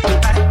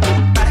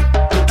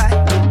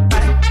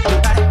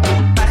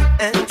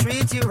 and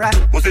treat you right.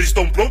 Vocês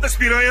estão prontas,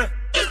 piranha?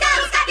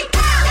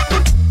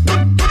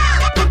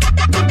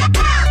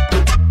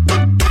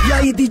 E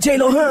aí, DJ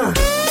Lohan?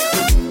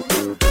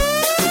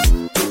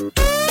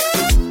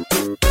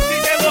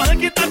 DJ Lohan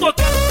que tá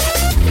tocando.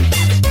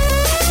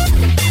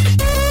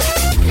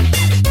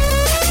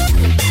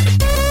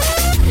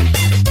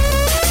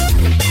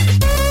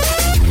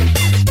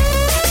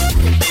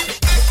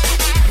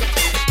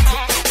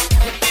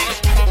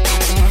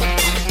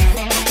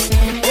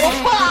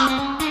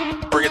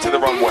 Bring it to the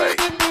runway.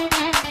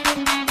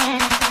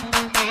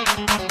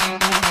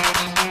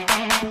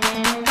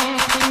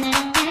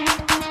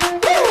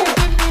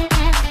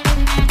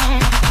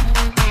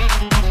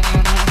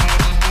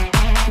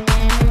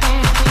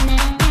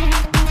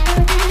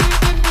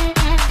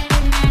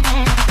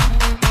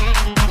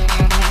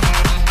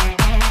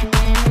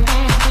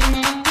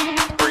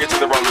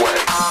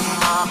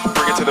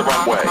 Bring it to the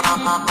runway.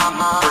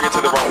 Bring it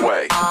to the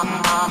runway.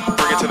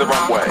 Bring it to the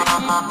runway.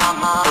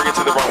 Bring it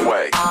to the runway. Bring it to the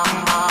runway.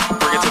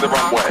 Bring it to the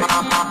runway.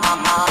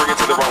 Bring it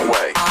to the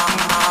runway.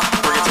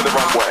 Bring it to the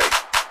runway.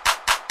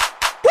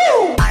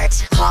 Woo!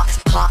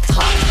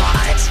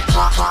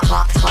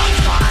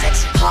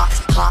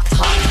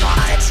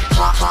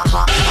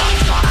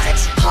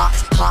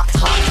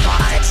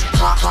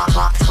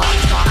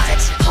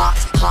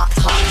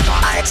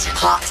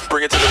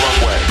 Bring it to the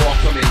runway. Walk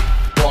for me,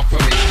 walk for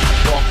me,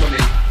 walk for me,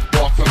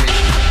 walk for me,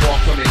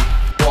 walk for me,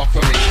 walk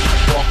for me,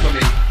 walk for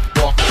me,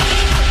 walk for me,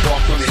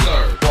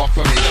 walk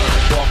for me, walk for me,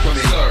 walk for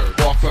me,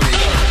 walk for me,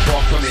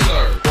 walk for me,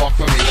 walk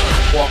for me,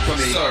 walk for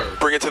me,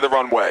 Bring it to the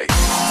runway.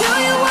 Do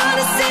you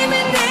wanna see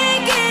me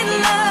naked,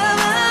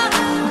 lover?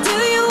 Do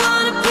you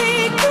wanna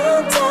peek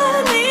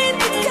underneath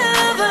the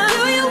cover?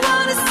 Do you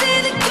wanna see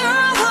the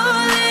girl who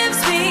lives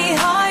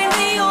behind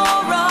the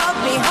aura,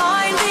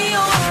 behind the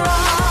aura?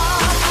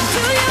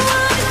 Do you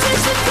wanna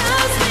touch the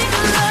cosmic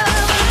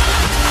lover?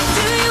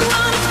 Do you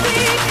wanna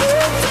peek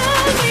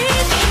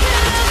underneath the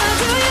cover?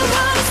 Do you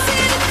wanna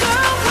see the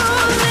girl who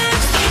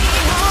lives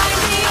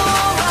behind the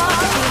aura,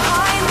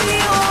 behind the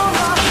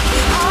aura,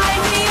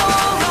 behind the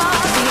aura,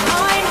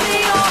 behind the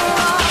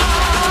aura?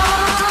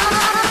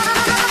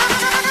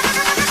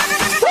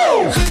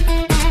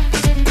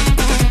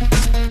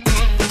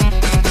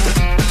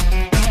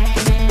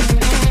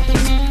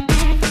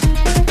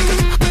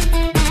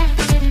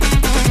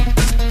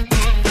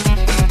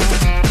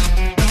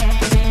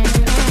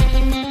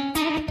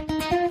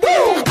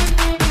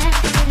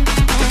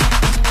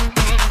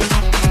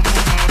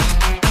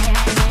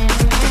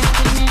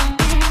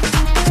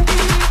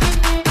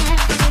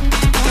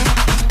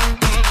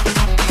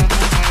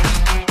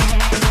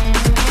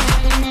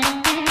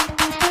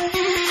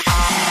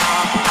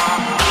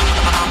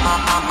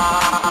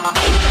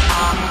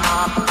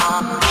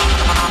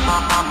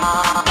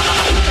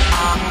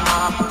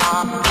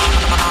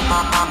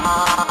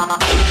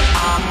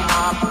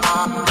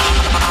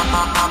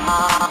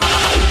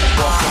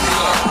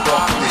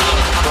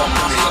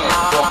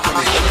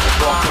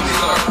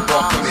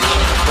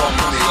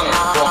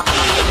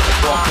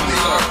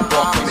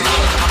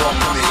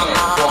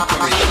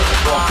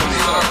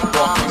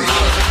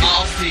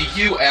 I'll see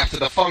you after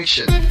the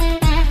function.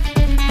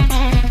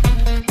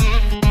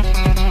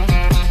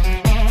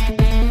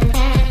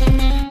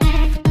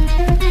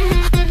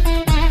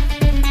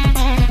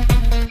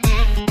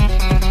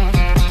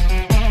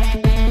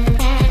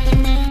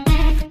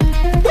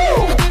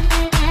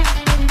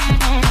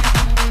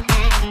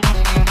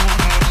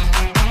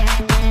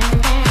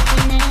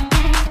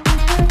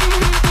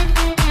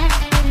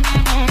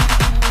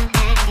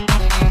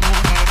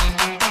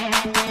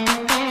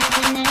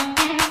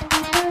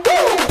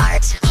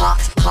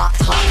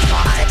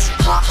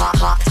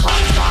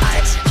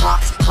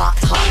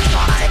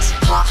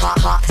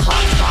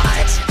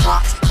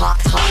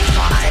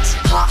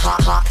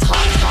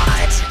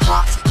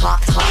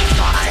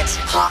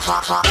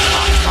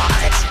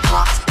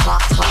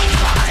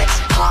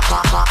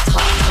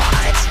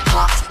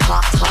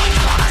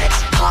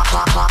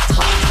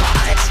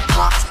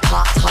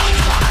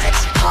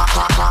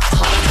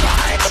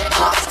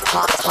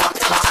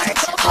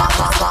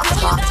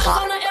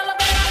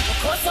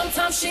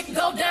 Sometimes shit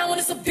go down when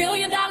it's $1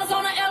 billion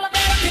on an elevator.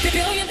 $1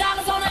 billion on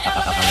an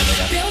elevator.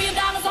 $1 billion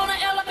on an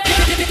elevator.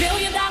 $1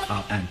 billion.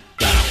 Up and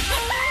down.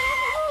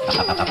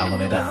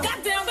 Elevator.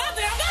 Goddamn.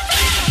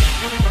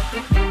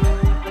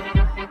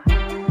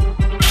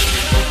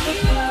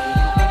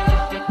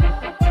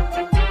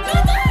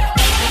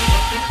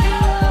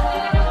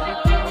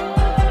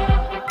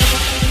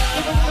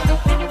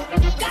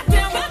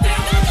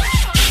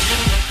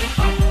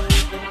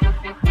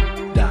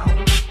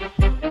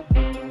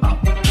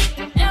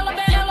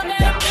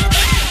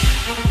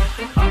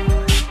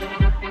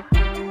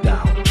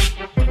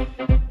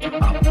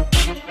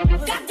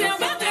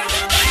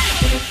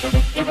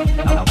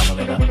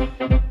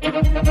 Elevator.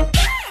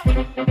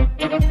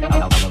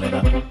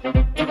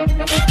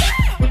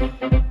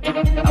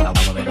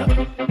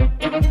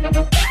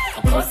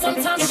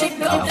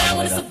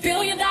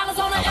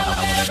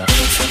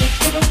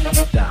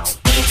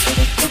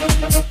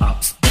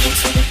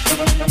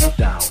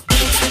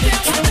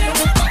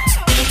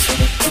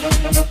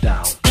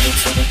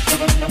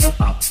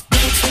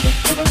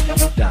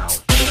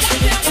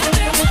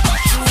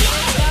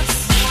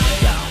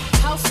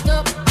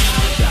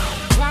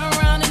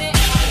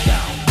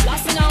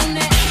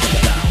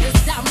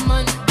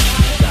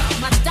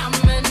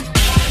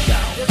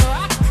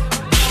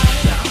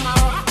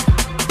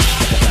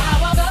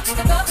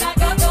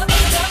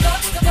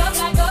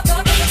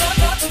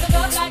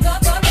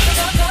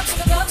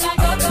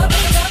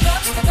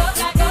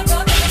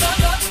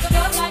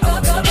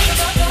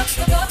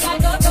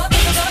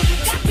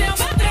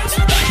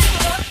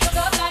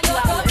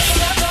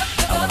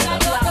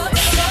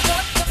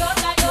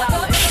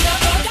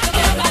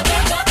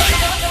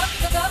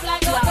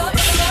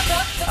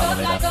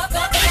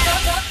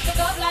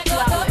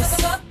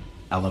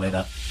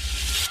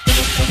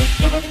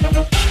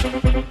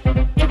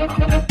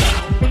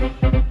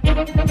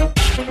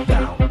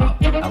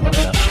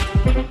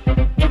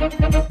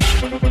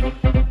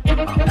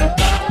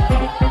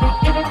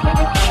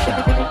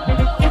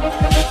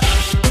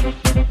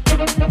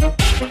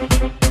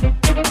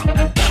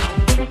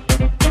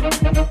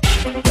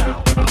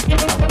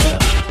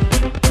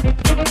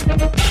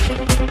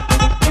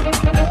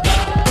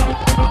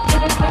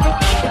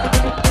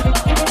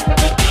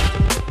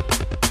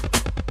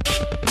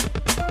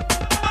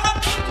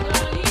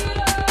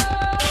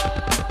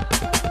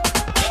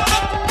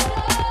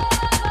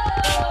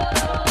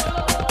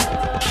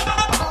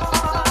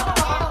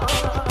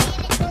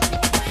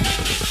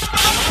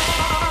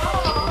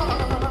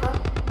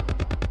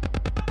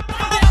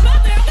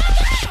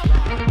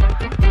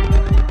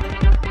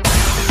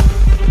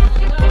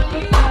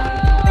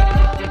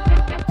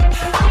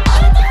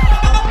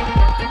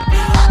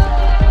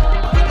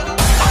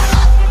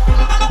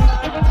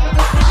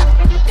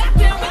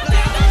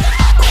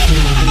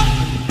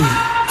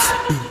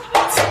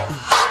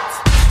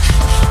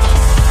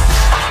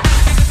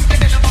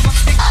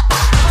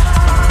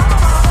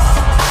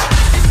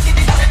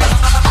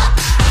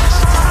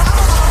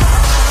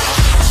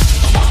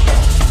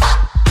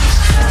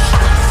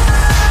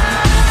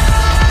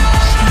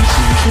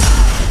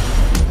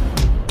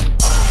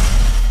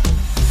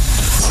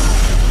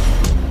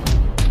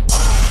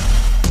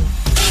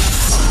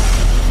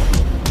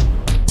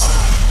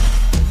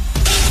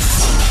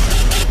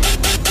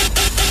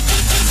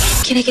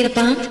 Can I get a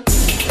bump?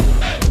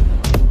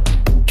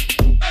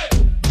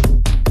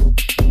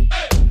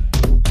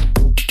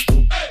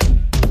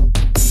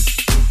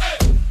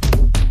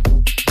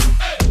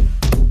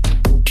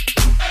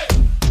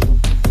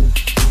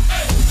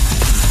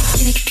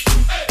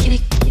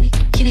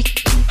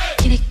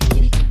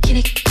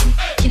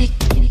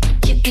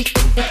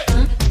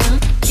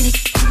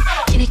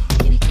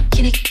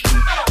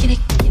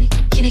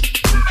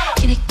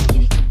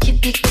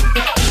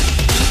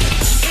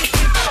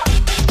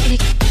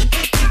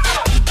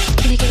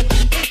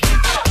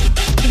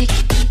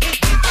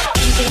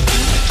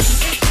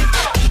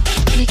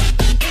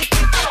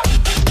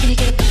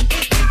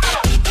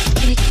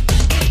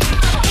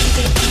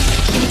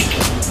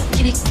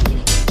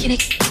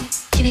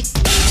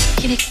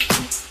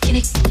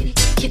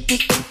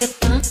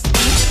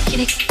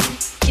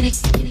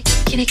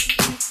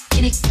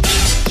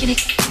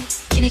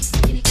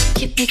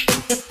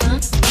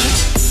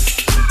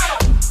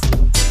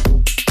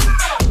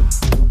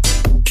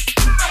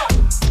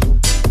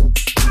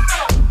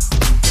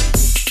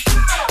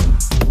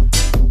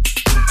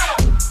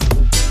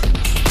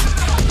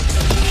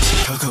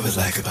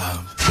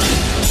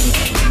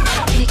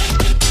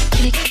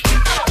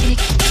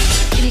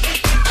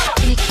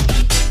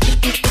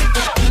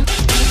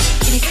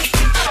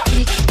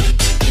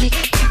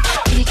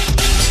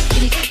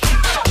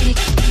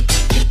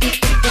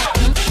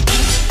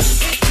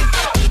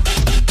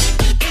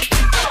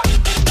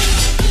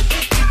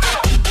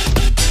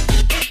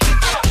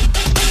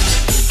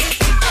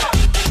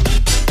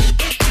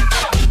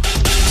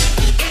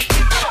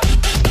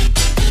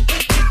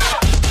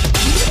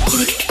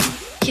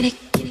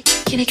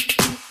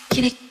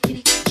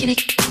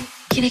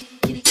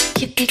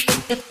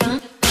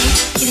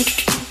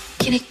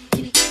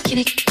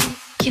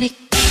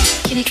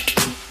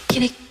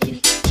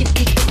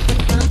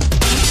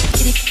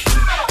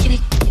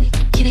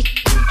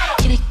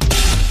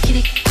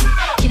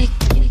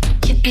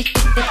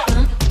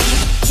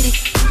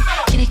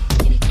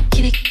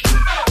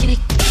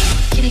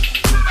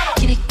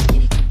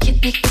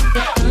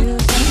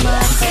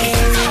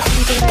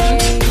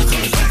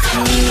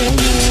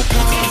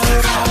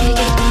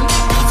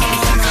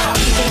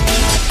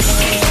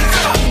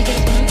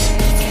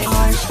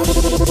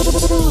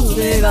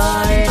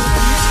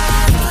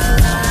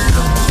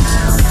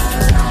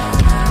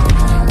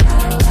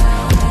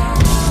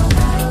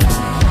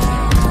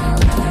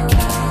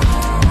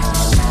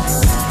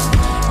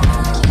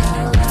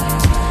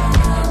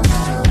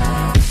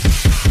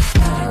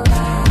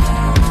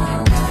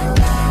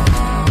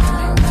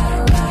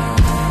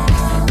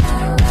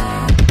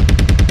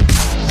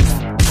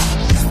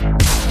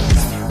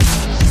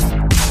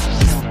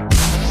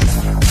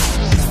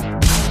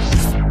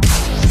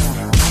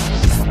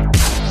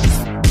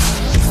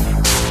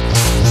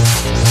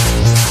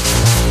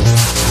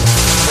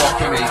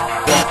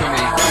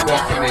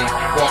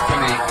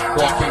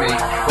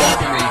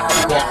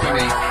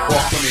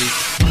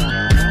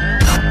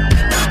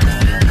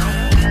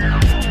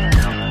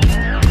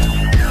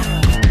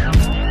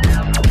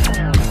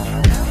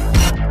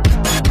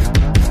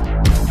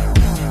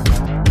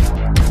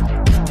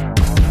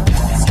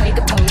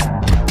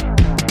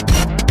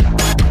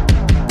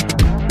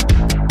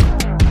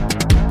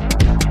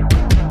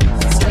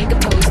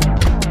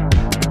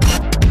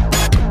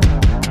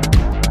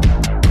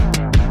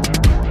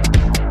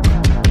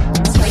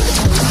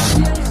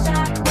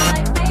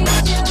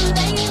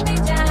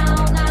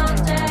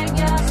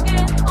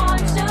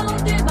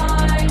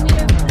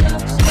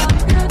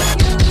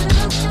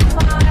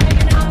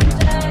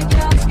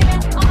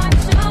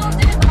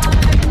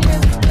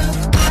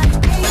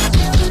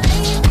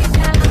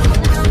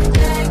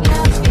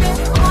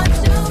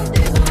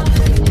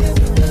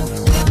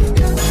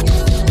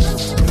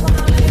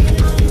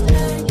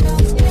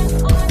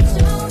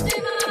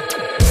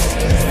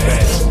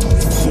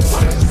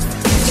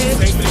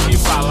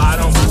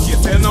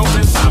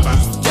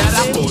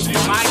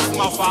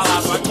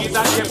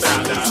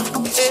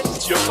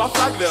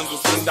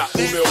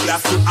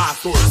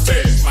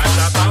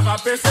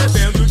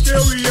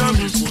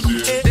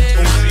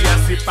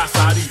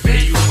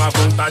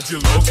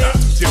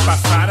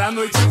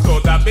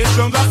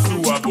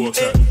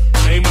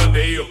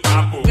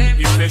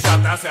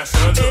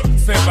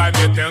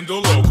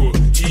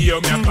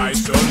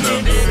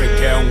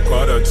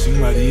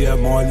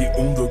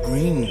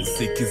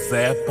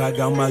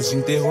 Pagar mais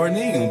de terror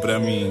nenhum pra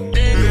mim.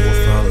 Eu vou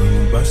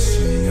falando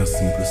baixinho,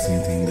 assim pra você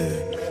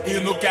entender. E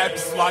no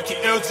caps lock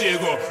eu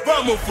digo,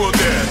 vamos foder.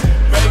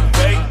 Vem,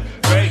 vem,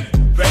 vem,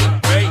 vem,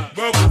 vem,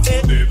 vamos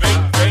foder. Vem,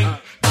 vem,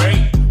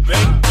 vem,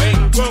 vem,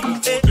 vem,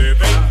 vamos foder.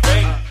 Vem,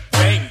 vem,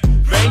 vem,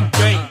 vem,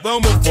 vem,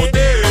 vamos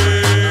foder.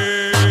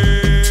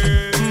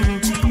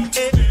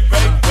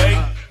 Vem,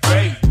 vem,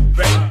 vem,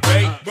 vem,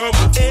 vem,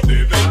 vamos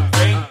foder. Vem,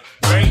 vem,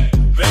 vem,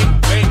 vem,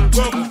 vem,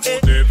 vamos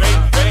foder. Vem,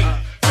 vem,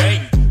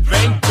 vem,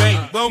 vem,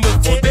 vem, vamos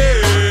foder.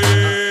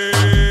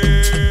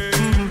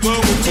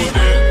 Vamos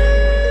foder.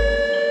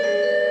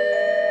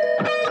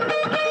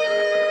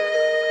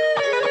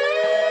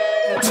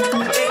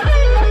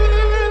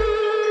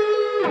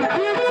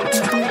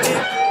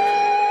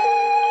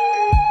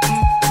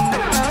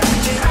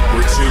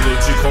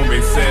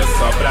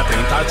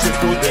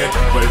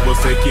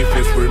 você que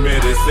fez por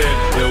merecer.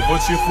 Eu vou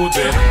te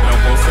fuder, não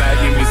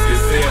consegue me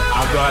esquecer.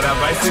 Agora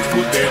vai se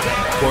fuder.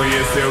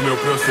 Conheceu meu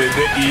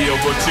proceder e eu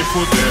vou te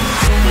fuder.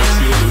 Meu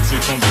estilo te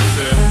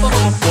convencer,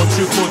 vou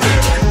te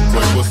fuder.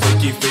 Foi você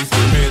que fez por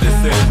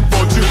merecer.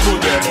 Vou te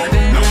fuder,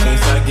 não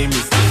consegue me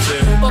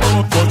esquecer.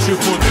 Vou te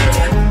fuder.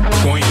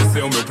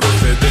 Conheceu meu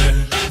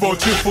proceder. Vou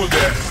te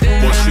fuder,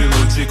 vou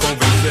estilo te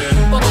convencer.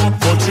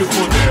 Vou te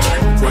fuder,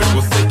 foi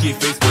você que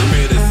fez por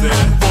merecer.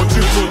 Vou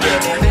te fuder,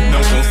 não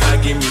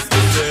consegue me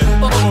esquecer.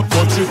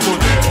 Vou te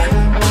fuder,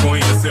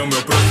 conheceu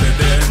meu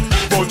proceder.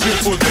 Vou te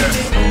fuder,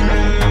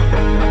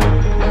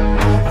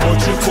 vou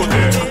te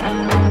fuder.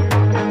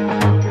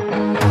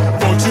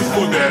 Vou te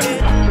fuder,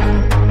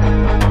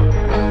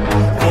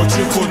 vou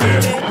te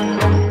fuder.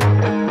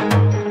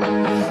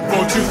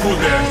 Vou te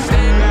fuder,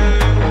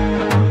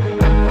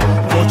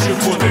 vou te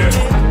fuder.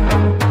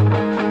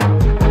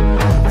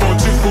 Vou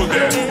te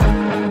fuder,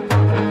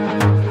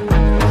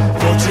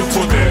 vou te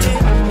fuder.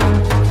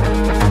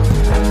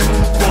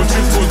 Vou te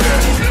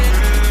fuder.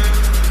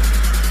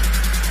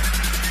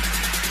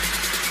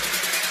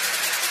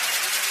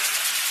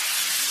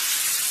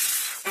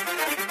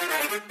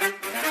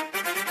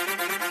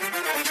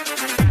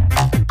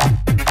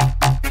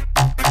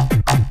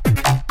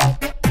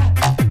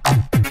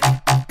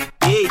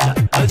 Eita,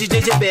 é o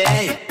DJ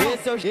GBR.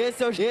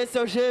 Esse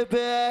é o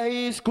GBR,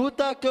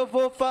 escuta que eu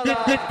vou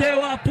falar.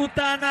 Meteu a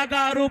puta na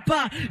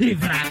garupa e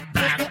vrá,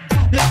 vrá.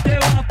 Meteu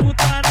a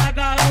puta na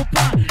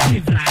garupa e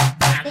vrá,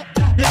 vrá.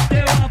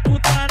 Meteu a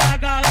puta na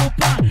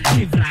garupa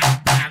e vrá,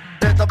 vrá.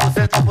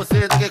 Senta por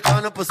cima,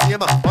 quicando por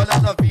cima. Olha a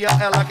novinha,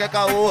 ela quer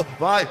caô.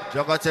 Vai,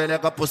 joga a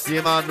xereca por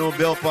cima no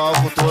meu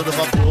palco todo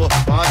vapor.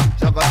 Vai,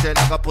 joga a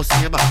xereca por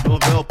cima no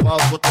meu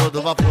palco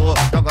todo vapor.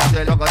 Joga a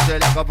xereca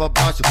pra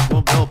baixo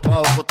no meu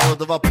palco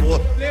todo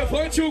vapor.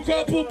 Levante o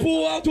copo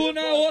pro alto,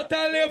 na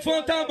outra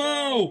levanta a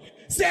mão.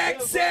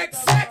 Sex, sex,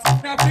 sex,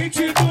 na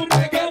frente do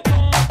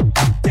megalton.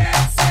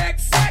 Sex,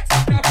 sex, sex,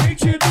 na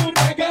frente do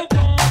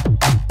megalton.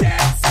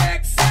 Sex,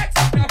 sex, sex,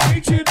 na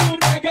frente do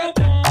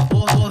megalton.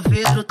 O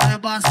vidro tá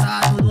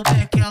embaçado, no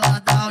pé que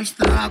ela dá o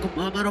estrago.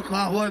 Mama no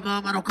carro,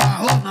 mama no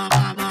carro, mama no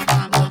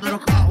carro, mama no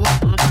carro,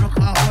 mama no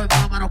carro,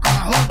 mama no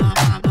carro,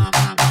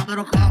 mama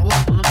no carro,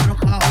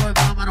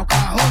 mama no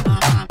carro,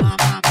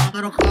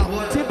 mama no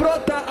carro. Se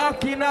brotar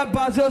aqui na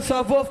base eu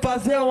só vou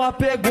fazer uma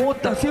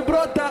pergunta. Se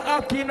brotar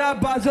aqui na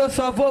base eu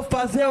só vou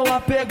fazer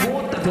uma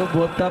pergunta. Se eu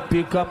botar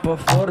pica pra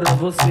fora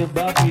você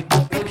babe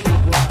depois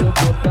chupa. Se eu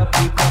botar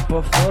pica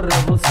pra fora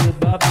você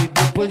babe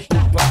depois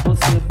chupa.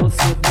 Você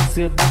babe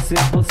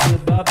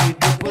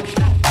depois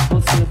chupa.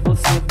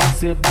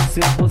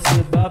 Você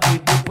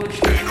babe depois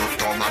chupa. Quem não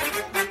toma,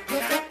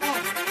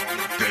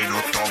 quem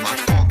não toma,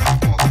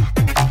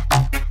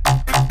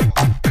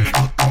 quem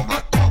não toma,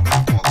 toma.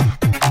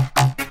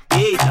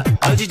 Eita,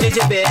 é o DJ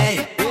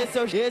GBR.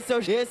 Esse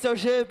é o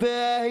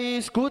GBR,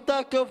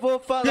 escuta que eu vou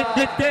falar.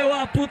 Meteu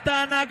a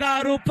puta na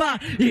garupa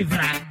e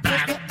vrá,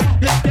 vrá.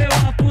 Meteu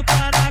a puta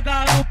na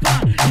garupa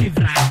e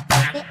vrá,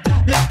 vrá.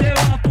 Meteu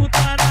a puta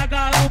na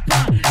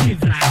garupa e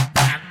vrá,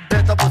 vrá.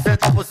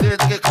 Senta por cima,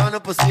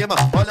 quicando por cima.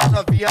 Olha a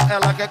novinha,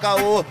 ela quer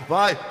caô.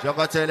 Vai,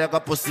 joga a xereca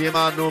por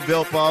cima no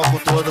meu palco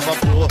todo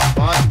vapor.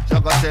 Vai,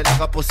 joga a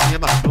xereca por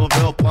cima no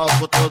meu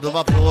palco todo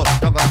vapor.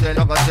 Joga a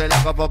xereca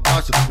pra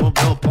baixo no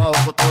meu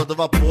palco todo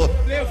vapor.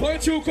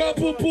 Levante o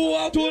copo pro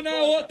alto, na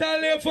outra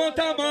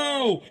levanta a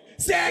mão.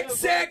 Sex,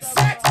 sex,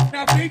 sex,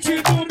 na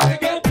frente do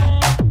megalton.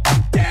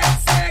 Sex,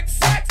 sex,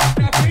 sex,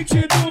 na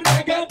frente do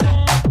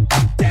megalton.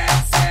 Sex,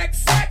 sex,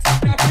 sex,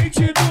 na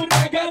frente do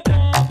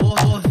megalton.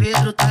 O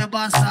vidro tá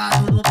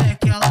embaçado, no pé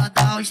que ela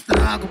dá o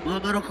estrago.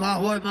 Mama no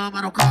carro,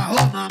 mama no carro,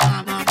 mama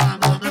no carro,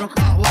 mama no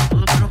carro,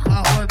 mama no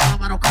carro,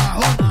 mama no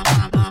carro,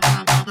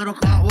 mama no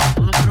carro,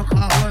 mama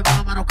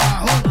no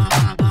carro,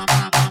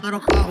 mama no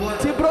carro.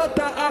 Se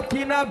brotar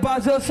aqui na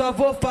base eu só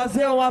vou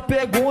fazer uma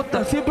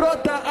pergunta. Se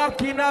brotar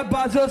aqui na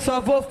base eu só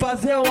vou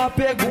fazer uma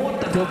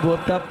pergunta. Se eu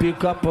botar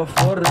pica pra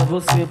fora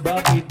você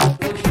babe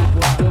depois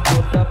chupa. Se eu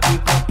botar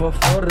pica pra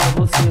fora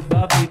você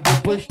babe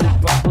depois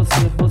chupa. Você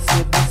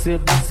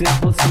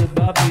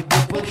babe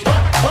depois chupa.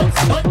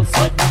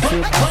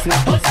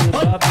 Você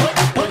babe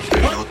depois chupa.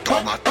 Quem não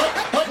toma,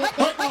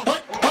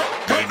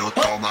 quem não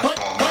toma,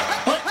 toma.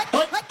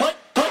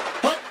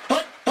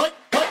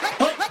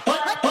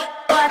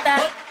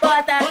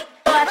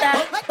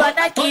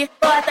 Bota aqui,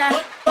 bota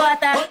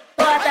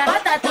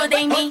tudo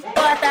em mim,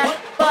 bota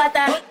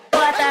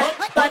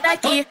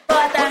aqui,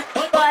 bota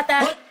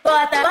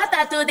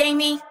tudo em mim, bota tudo em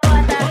mim.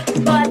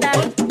 Bota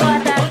aqui,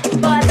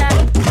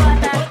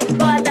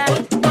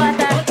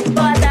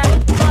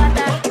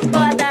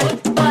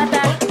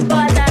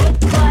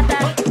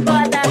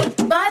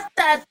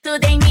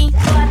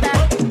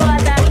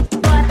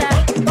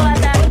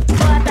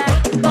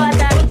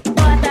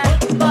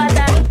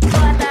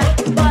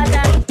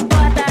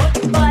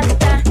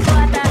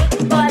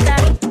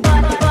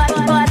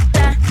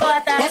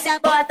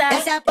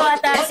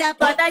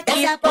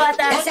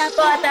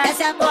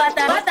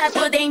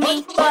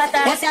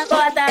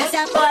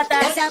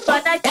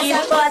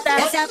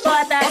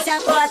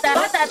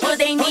 bota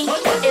tudo em em mim.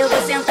 Eu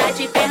vou sentar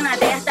de perna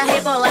aberta,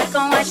 rebolar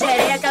com a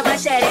xereca, vai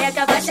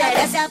xereca, vai xereca.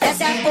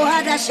 Essa é a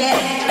porra da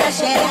xereca, da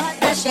xereca,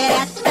 da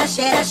xereca, da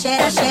xereca,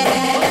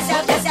 xereca. Essa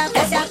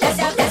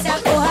é a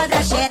porra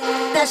da xereca,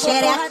 da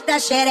xereca, da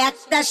xereca,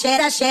 da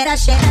xereca, xereca,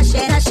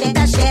 xereca,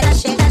 xereca, xereca,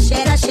 xereca,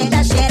 xereca,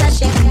 xereca, xereca,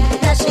 xereca,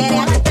 da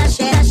xereca, da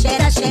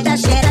xereca, xereca,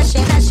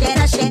 xereca,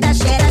 xereca, xereca, xereca,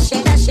 xereca, xereca,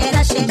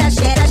 xereca, xereca,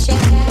 xereca,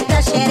 xereca, da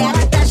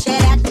xereca, da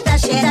xereca, da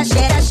xereca,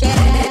 xereca,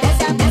 xereca.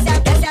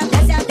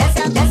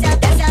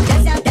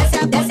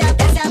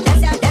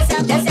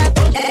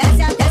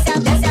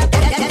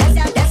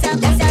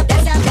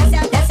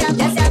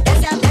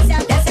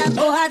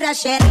 Da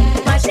xereca,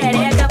 uma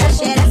xereca, uma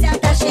xereca,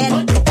 da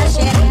xereca, da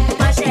xereca,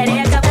 uma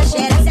xereca, uma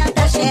xereca,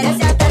 da xereca,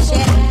 da xereca,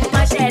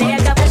 uma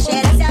xereca, uma xereca, da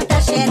xereca, da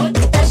xereca,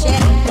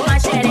 uma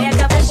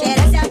xereca, uma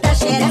xereca, da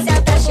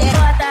xereca, da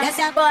xereca.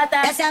 Essa bota,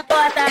 essa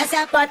bota,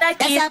 essa bota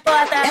aqui, essa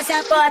bota, essa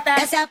bota,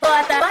 essa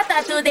bota, bota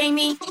tudo em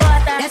mim,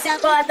 bota, essa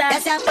bota,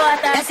 essa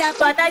bota, essa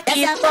bota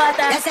aqui, essa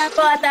bota, essa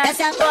bota,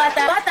 essa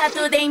bota, bota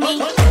tudo em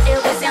mim.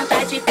 Eu vou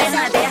sentar de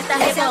perna aberta,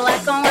 rebolar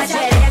com a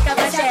xereca,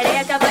 vai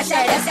xereca, vai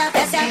xereca.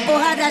 Essa é a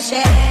porra da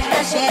xereca,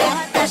 da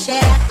xereca, da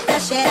xereca, da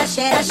xereca,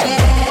 xereca,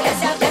 xereca.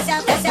 Essa é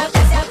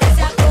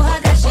a porra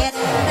da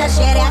xereca, da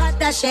xereca,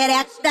 da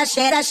xereca, da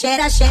xereca,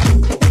 xereca,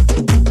 xereca.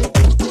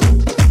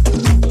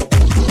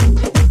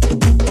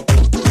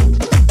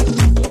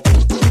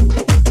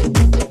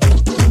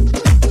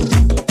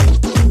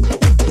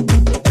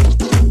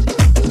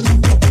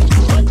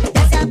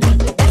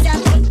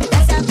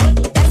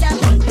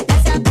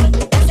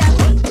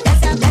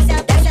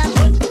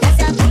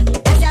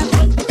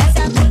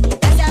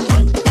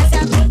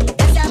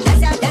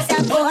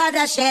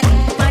 Da xereca,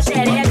 uma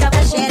xereca,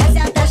 uma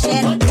xereca, da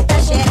xereca, da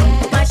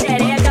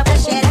xereca, uma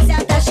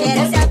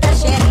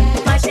xereca,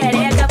 uma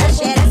xereca, da xereca, da xereca, uma xereca, uma xereca, da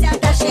xereca,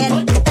 da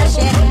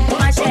xereca,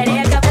 uma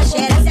xereca, uma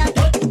xereca.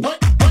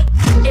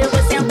 Eu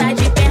vou sentar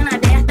de perna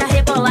aberta,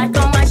 rebolar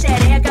com uma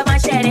xereca, uma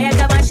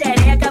xereca, uma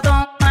xereca, com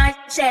uma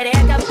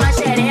xereca, uma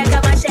xereca,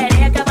 uma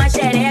xereca, uma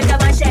xereca,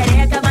 uma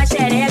xereca, uma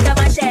xereca,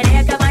 uma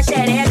xereca, uma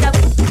xereca.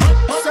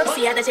 Sou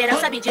fiada, geral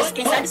sabe disso,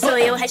 quem sabe sou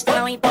eu, o resto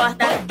não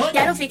importa.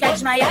 Quero ficar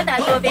desmaiada,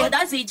 tô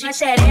overdose de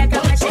xereca,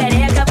 uma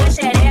xereca, uma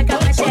xereca,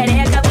 uma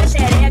xereca, uma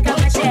xereca,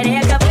 uma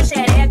xereca, uma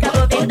xereca,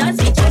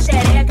 overdose de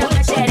xereca,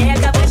 uma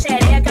xereca, uma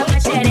xereca, uma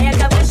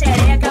xereca, uma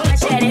xereca, uma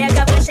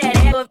xereca, uma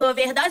xereca,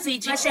 overdose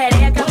de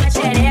xereca, uma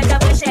xereca,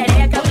 uma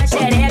xereca, uma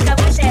xereca,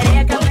 uma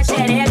xereca, uma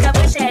xereca,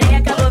 uma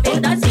xereca,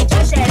 overdose de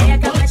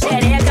xereca, uma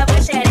xereca,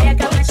 uma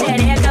xereca, uma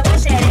xereca, uma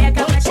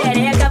xereca, uma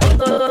xereca,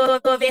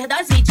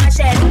 overdose de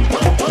xereca.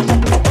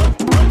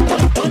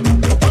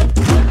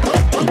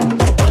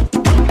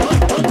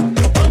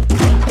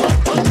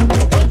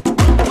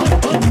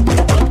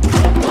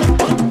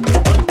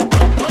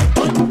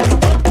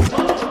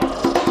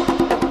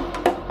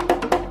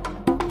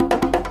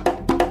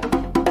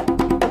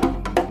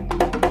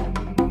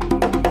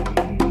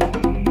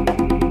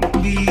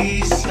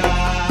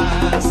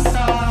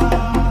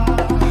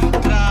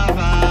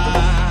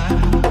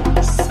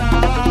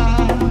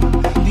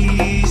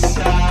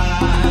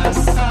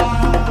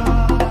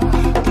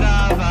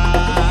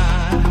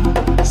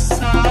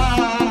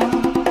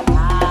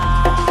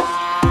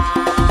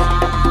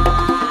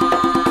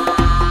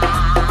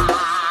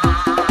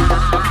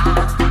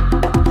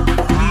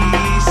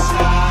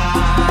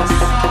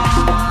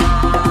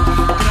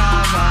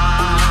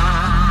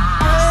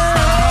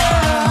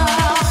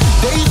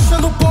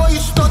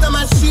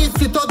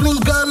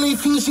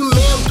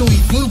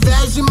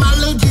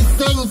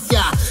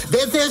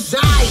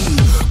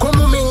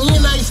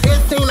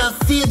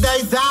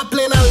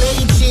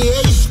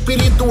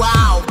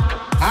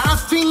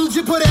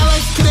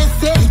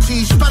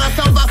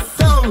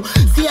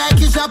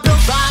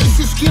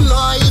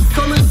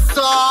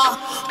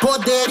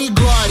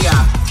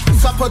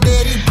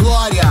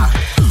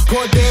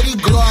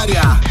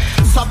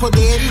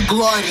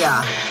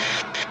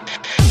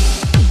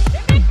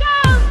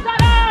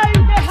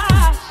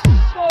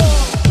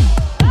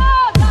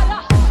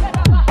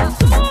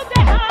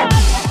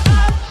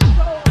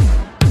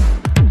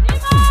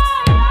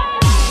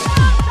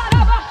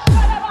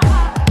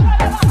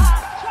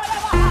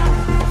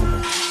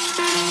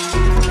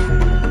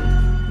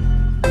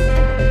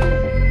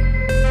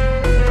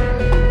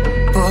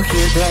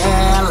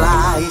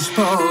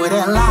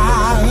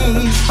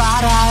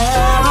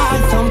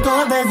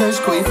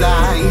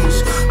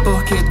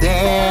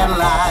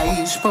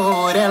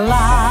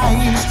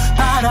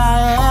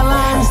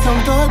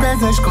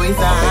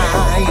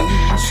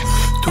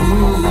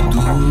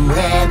 Tudo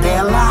é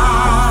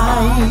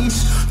delas,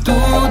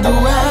 tudo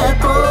é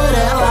por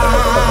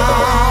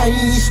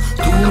elas,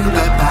 tudo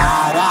é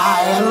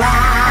para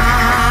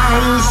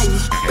elas.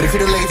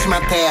 Prefiro leite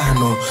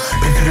materno,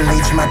 prefiro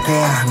leite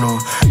materno,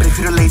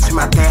 prefiro leite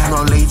materno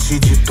ao leite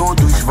de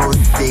todos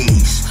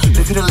vocês.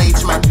 Prefiro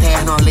leite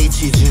materno ao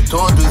leite de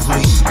todos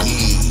os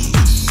gays.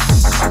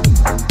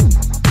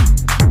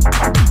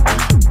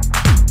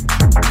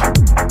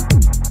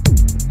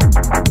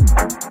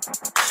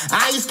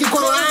 Ais que com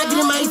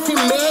lágrimas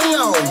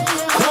semeiam,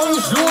 com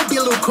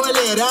júbilo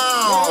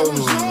moral.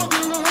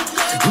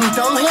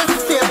 Então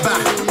receba,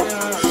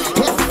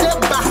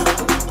 receba,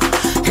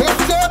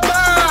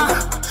 receba,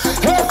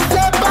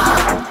 receba,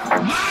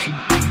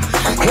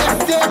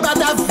 receba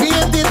da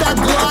vida e da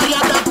glória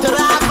da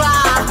trava.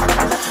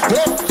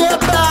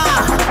 Receba,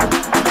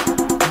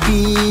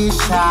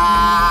 bicha.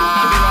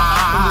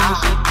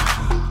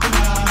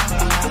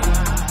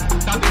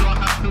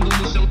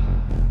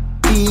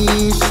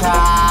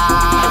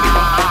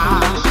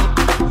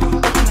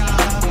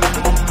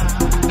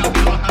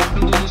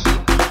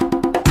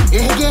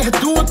 Erguer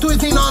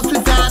dutos em nossos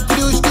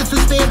átrios que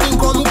sustentem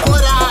como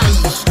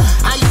corais.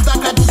 As da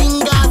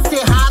Caatinga,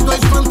 Cerrado, as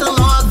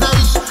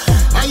pantanosas,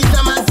 as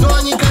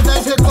amazônicas,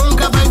 as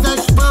recôncavas,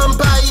 as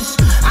pampas,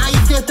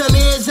 as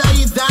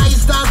sertanejas,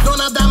 as da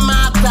zona da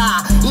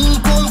mata,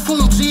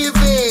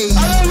 inconfundíveis,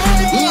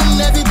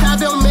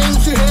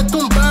 inevitavelmente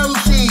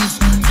retumbantes,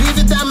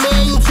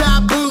 vividamente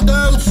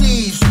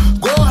abundantes,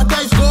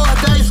 gordas,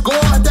 gordas,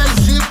 gordas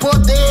de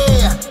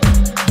poder,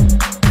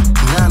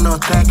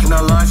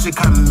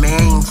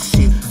 nanotecnologicamente